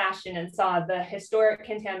San Sebastian and saw the historic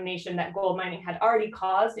contamination that gold mining had already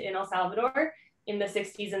caused in El Salvador, in the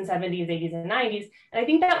 60s and 70s, 80s, and 90s. And I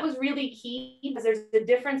think that was really key because there's a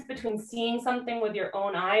difference between seeing something with your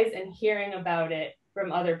own eyes and hearing about it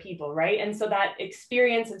from other people, right? And so that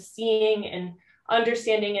experience of seeing and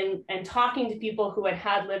understanding and talking to people who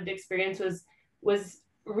had lived experience was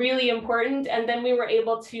really important. And then we were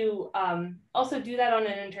able to also do that on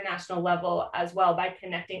an international level as well by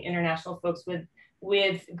connecting international folks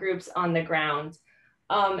with groups on the ground.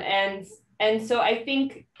 And so I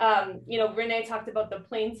think, you know, René talked about the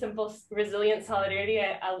plain, simple, resilient solidarity.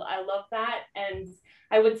 I love that. And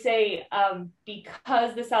I would say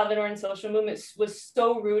because the Salvadoran social movement was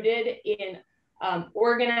so rooted in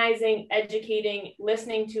organizing, educating,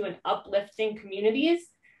 listening to, and uplifting communities,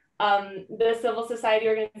 the civil society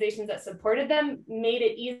organizations that supported them made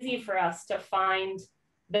it easy for us to find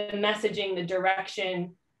the messaging, the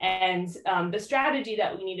direction, and the strategy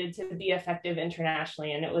that we needed to be effective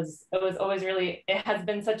internationally. And it was always really, it has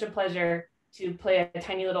been such a pleasure to play a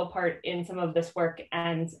tiny little part in some of this work.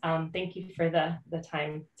 And thank you for the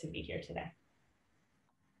time to be here today.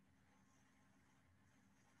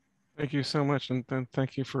 Thank you so much, and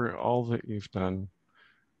thank you for all that you've done.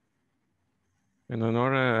 And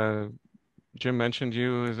Lenora, Jim mentioned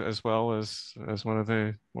you as well as one of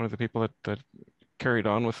the people that carried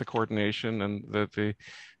on with the coordination and the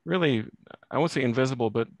really, I won't say invisible,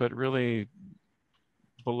 but really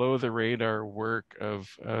below the radar work of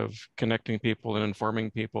connecting people and informing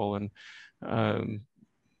people and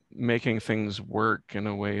making things work in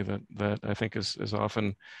a way that I think is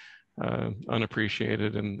often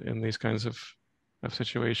unappreciated in these kinds of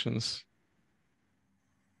situations.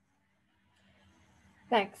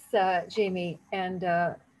 Thanks, Jamie,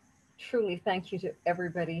 and truly thank you to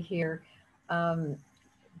everybody here.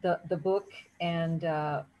 The book and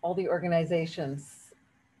all the organizations,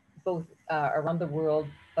 both around the world,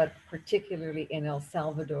 but particularly in El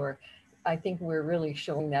Salvador, I think we're really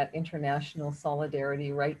showing that international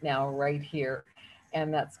solidarity right now, right here,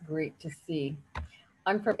 and that's great to see.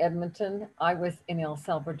 I'm from Edmonton. I was in El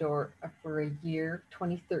Salvador for a year,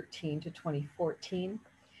 2013 to 2014.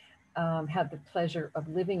 Had the pleasure of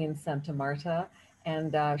living in Santa Marta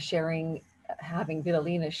and having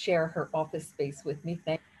Vidalina share her office space with me.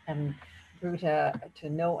 And grew to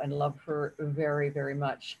know and love her very, very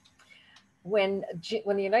much. When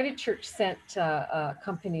the United Church sent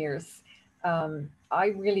accompaniers, I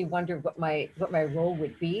really wondered what my role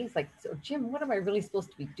would be. It's like, so Jim, what am I really supposed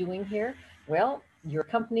to be doing here? Well, you're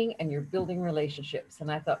accompanying and you're building relationships.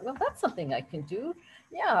 And I thought, well, that's something I can do.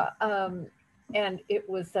 Yeah. And it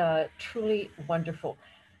was truly wonderful,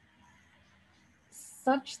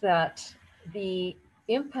 such that the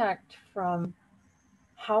impact from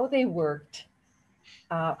how they worked,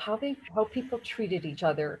 how people treated each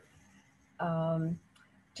other,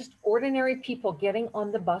 just ordinary people getting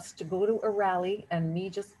on the bus to go to a rally and me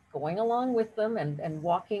just going along with them and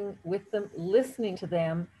walking with them, listening to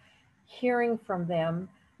them, hearing from them,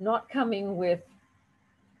 not coming with,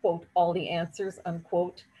 quote, all the answers,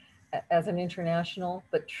 unquote, as an international,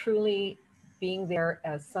 but truly being there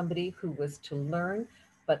as somebody who was to learn,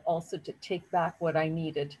 but also to take back what I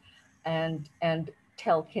needed and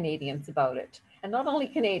tell Canadians about it. And not only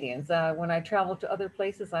Canadians, when I traveled to other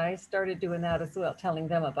places, I started doing that as well, telling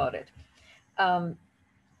them about it.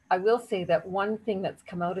 I will say that one thing that's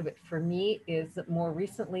come out of it for me is that more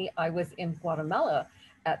recently I was in Guatemala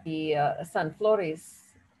at the San Flores,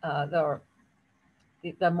 the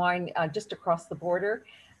mine just across the border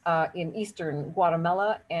in eastern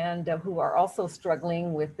Guatemala, and who are also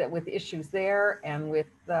struggling with issues there and with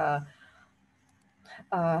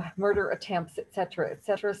murder attempts, et cetera, et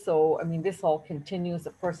cetera. So, I mean, this all continues,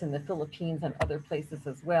 of course, in the Philippines and other places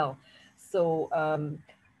as well. So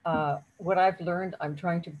what I've learned, I'm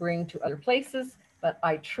trying to bring to other places, but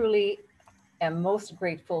I truly am most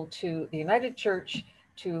grateful to the United Church,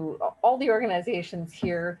 to all the organizations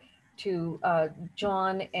here, to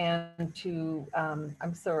John, and to,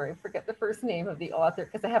 I'm sorry, I forget the first name of the author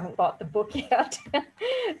because I haven't bought the book yet.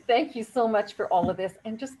 Thank you so much for all of this.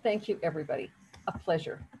 And just thank you, everybody. A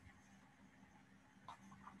pleasure.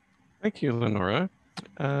 Thank you, Lenora.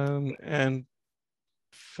 And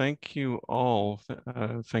thank you all.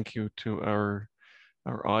 Thank you to our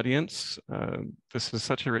audience. This is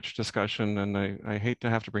such a rich discussion, and I hate to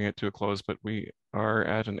have to bring it to a close, but we are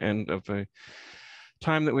at an end of the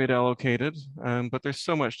time that we had allocated, but there's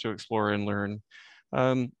so much to explore and learn.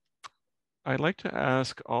 I'd like to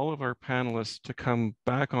ask all of our panelists to come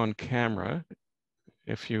back on camera,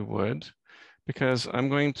 if you would, because I'm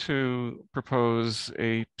going to propose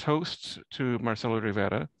a toast to Marcelo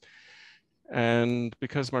Rivera. And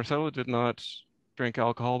because Marcelo did not drink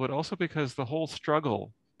alcohol, but also because the whole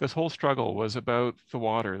struggle this whole struggle was about the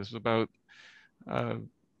water. This was about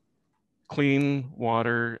clean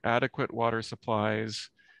water, adequate water supplies,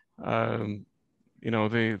 you know,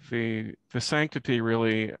 the sanctity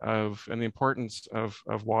really of, and the importance of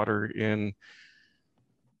water in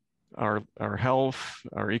our health,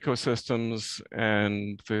 our ecosystems,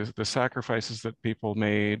 and the sacrifices that people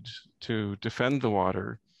made to defend the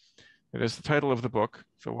water. It is the title of the book,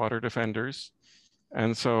 The Water Defenders.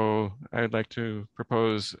 And so I'd like to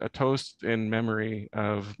propose a toast in memory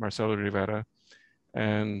of Marcelo Rivera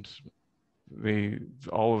and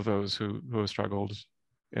all of those who have struggled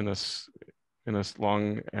in this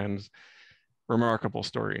long and remarkable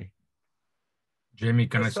story. Jamie,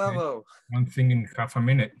 can I say one thing in half a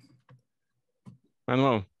minute?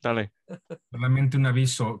 Manuel, dale. Solamente un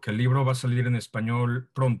aviso que el libro va a salir en español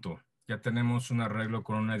pronto. Ya tenemos un arreglo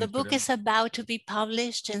con una editorial. The book is about to be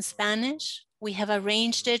published in Spanish. We have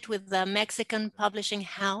arranged it with the Mexican publishing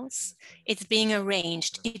house. It's being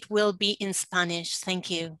arranged. It will be in Spanish.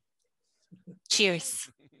 Thank you.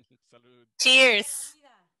 Cheers. Cheers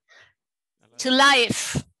to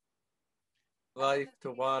life. Life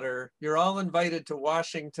to water. You're all invited to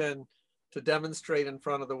Washington to demonstrate in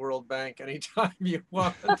front of the World Bank anytime you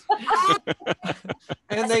want.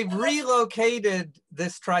 And they've relocated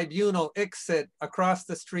this tribunal, ICSID, across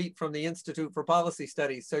the street from the Institute for Policy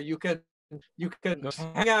Studies. So you can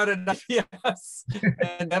hang out at IPS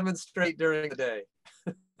and demonstrate during the day.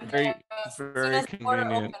 Very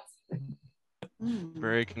convenient.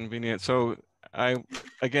 Very convenient. So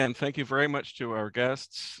again, thank you very much to our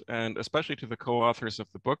guests and especially to the co-authors of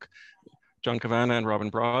the book, John Cavanagh and Robin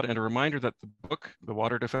Broad, and a reminder that the book, The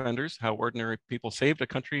Water Defenders, How Ordinary People Saved a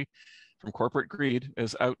Country from Corporate Greed,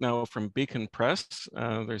 is out now from Beacon Press.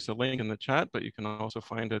 There's a link in the chat, but you can also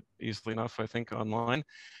find it easily enough, I think, online.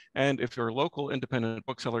 And if your local independent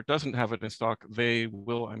bookseller doesn't have it in stock, they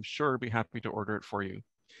will, I'm sure, be happy to order it for you.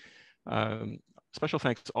 Special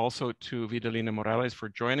thanks also to Vidalina Morales for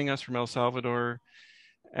joining us from El Salvador.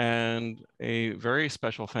 And a very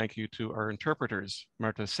special thank you to our interpreters,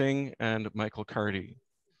 Marta Singh and Michael Cardy.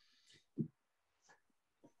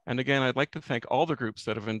 And again, I'd like to thank all the groups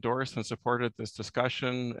that have endorsed and supported this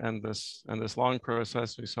discussion and this long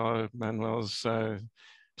process. We saw Manuel's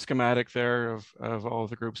schematic there of all of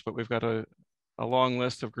the groups, but we've got a long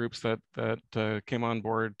list of groups that came on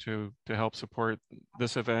board to help support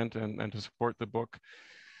this event and to support the book.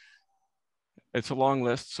 It's a long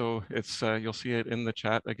list, so it's you'll see it in the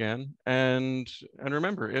chat again. And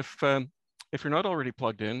remember, if you're not already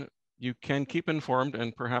plugged in, you can keep informed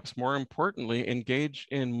and perhaps more importantly, engage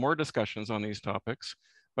in more discussions on these topics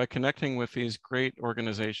by connecting with these great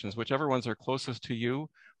organizations, whichever ones are closest to you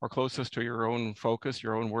or closest to your own focus,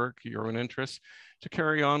 your own work, your own interests, to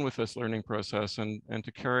carry on with this learning process and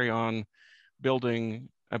to carry on building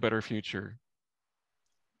a better future.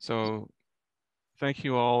 So thank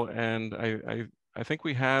you all, and I think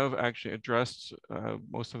we have actually addressed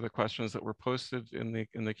most of the questions that were posted in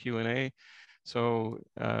the Q&A. So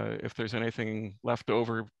if there's anything left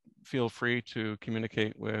over, feel free to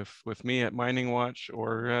communicate with me at MiningWatch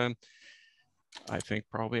or I think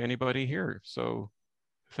probably anybody here. So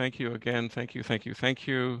thank you again, thank you,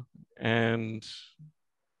 and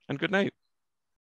good night.